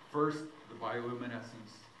first the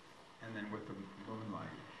bioluminescence and then with the moonlight.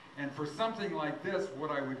 And for something like this, what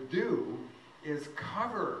I would do is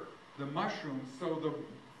cover the mushrooms. So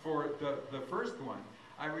for the first one,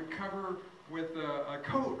 I would cover with a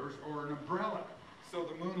coat or an umbrella, so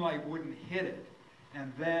the moonlight wouldn't hit it,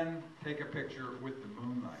 and then take a picture with the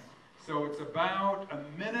moonlight. So it's about a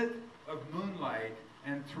minute of moonlight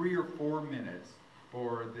and 3 or 4 minutes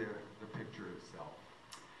for the picture itself.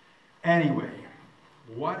 Anyway,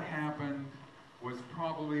 what happened was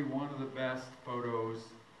probably one of the best photos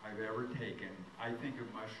I've ever taken, I think, of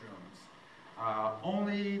mushrooms.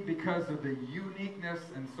 Only because of the uniqueness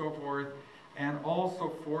and so forth, and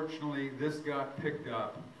also, fortunately, this got picked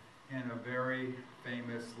up in a very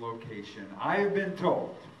famous location. I have been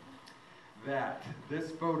told that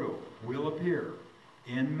this photo will appear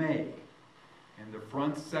in May in the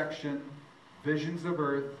front section, Visions of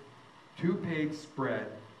Earth, 2-page spread,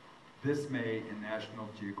 this May in National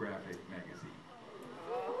Geographic magazine.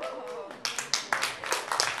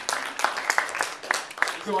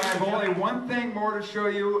 So I have only one thing more to show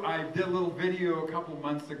you. I did a little video a couple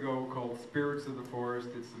months ago called Spirits of the Forest.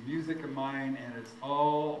 It's the music of mine, and it's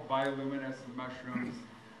all bioluminescent mushrooms.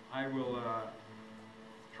 I will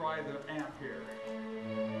try the amp here.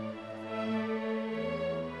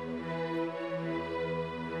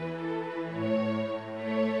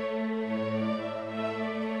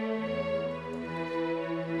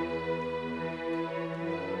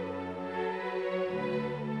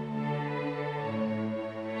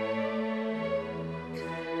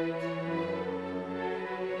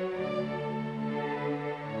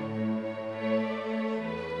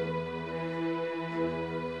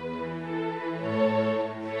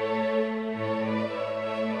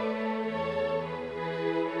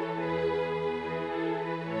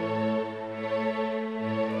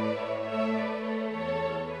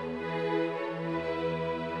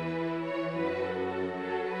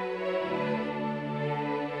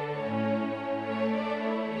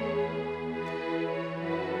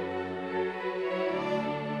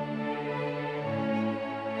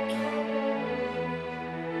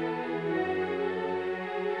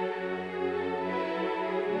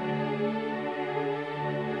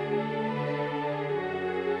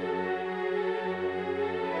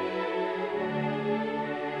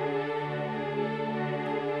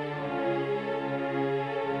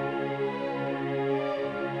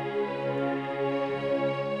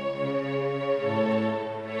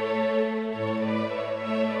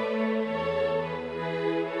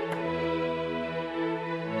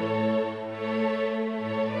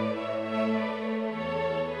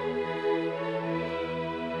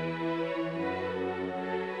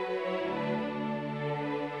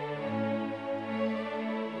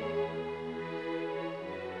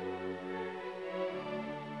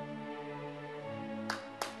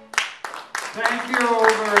 Thank you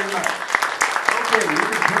very much. Okay,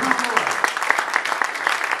 we're turn on the lights.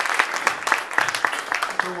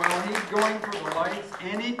 So while he's going for the lights,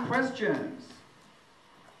 any questions?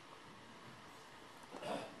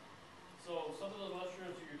 So some of the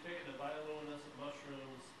mushrooms that you're taking, the bioluminescent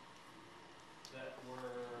mushrooms that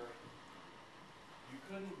were, you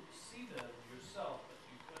couldn't see them yourself, but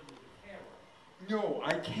you could with the camera. No,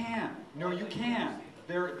 I can. No, you can.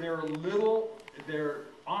 They're little, they're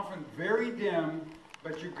often very dim,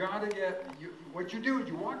 but you gotta get, what you do is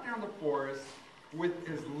you walk down the forest with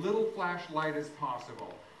as little flashlight as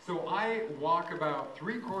possible. So I walk about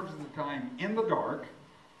 3/4 of the time in the dark,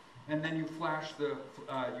 and then you flash the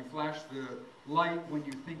light when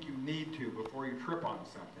you think you need to before you trip on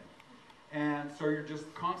something. And so you're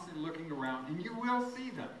just constantly looking around, and you will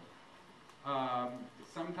see them.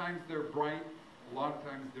 Sometimes they're bright, a lot of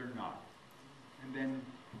times they're not. And then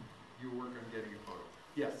you work on getting a photo.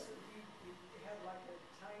 Yes? So you have like a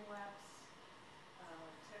time-lapse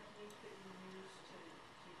technique that you use to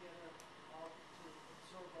get to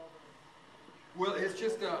absorb all the... Well, it's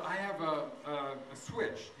just I have a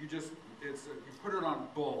switch. You put it on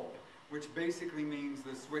bulb, which basically means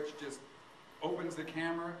the switch just opens the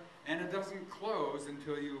camera, and it doesn't close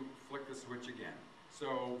until you flick the switch again.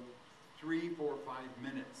 So 3, 4, 5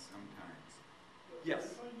 minutes sometimes. Yes?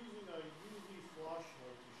 If I'm using a UV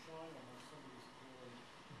flashlight to shine on somebody's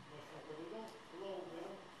mushroom, but they don't glow,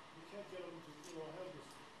 you can't get them to, I have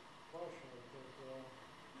this flashlight, but,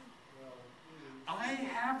 I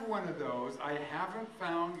have one of those. I haven't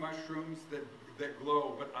found mushrooms that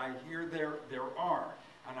glow, but I hear there are,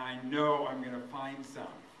 and I know I'm going to find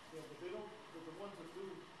some. yeah, but the ones that do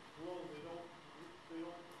glow, they don't, you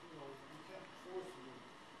can't force them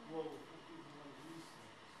to glow with even one of these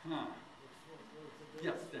things. Huh.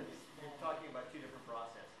 Yes, Dennis. You're talking about two different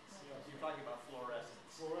processes. Yes. You're talking about fluorescence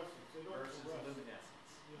Fluorescence, they don't versus fluoresce. luminescence.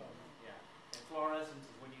 Yeah. Yeah. And fluorescence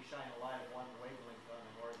is when you shine a light of one wavelength on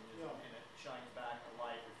an organism, Yeah. and it shines back a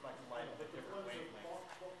light, reflects a light of a But the different ones wavelength.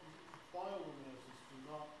 that bioluminescence do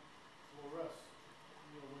not fluoresce.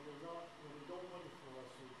 When they don't want to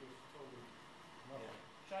fluoresce, they're just totally nothing.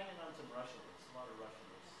 Yeah. Shining on some Russians, a lot of Russians.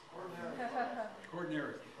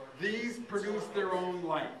 Ordinary. These produce their own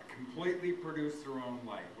light, completely produce their own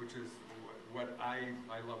light, which is what I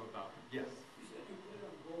love about them. Yes? You said you put it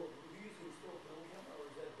on gold. Are you using still film camera, or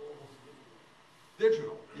is that gold digital?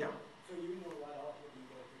 Digital, yeah. So you know right off when you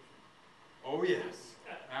get a picture? Oh, yes,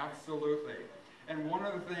 absolutely. And one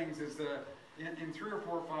of the things is that in 3 or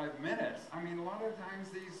 4 or 5 minutes, I mean, a lot of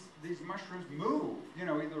times these mushrooms move.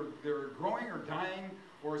 Either they're growing or dying,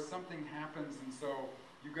 or something happens, and so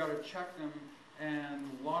you've got to check them. And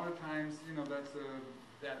a lot of times,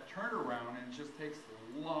 that turnaround, and it just takes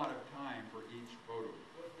a lot of time for each photo.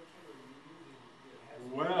 What camera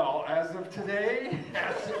are you using? Well, as of today,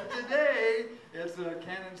 it's a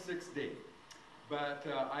Canon 6D. but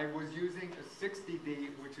I was using a 60D,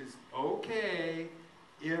 which is okay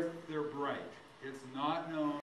if they're bright. It's not known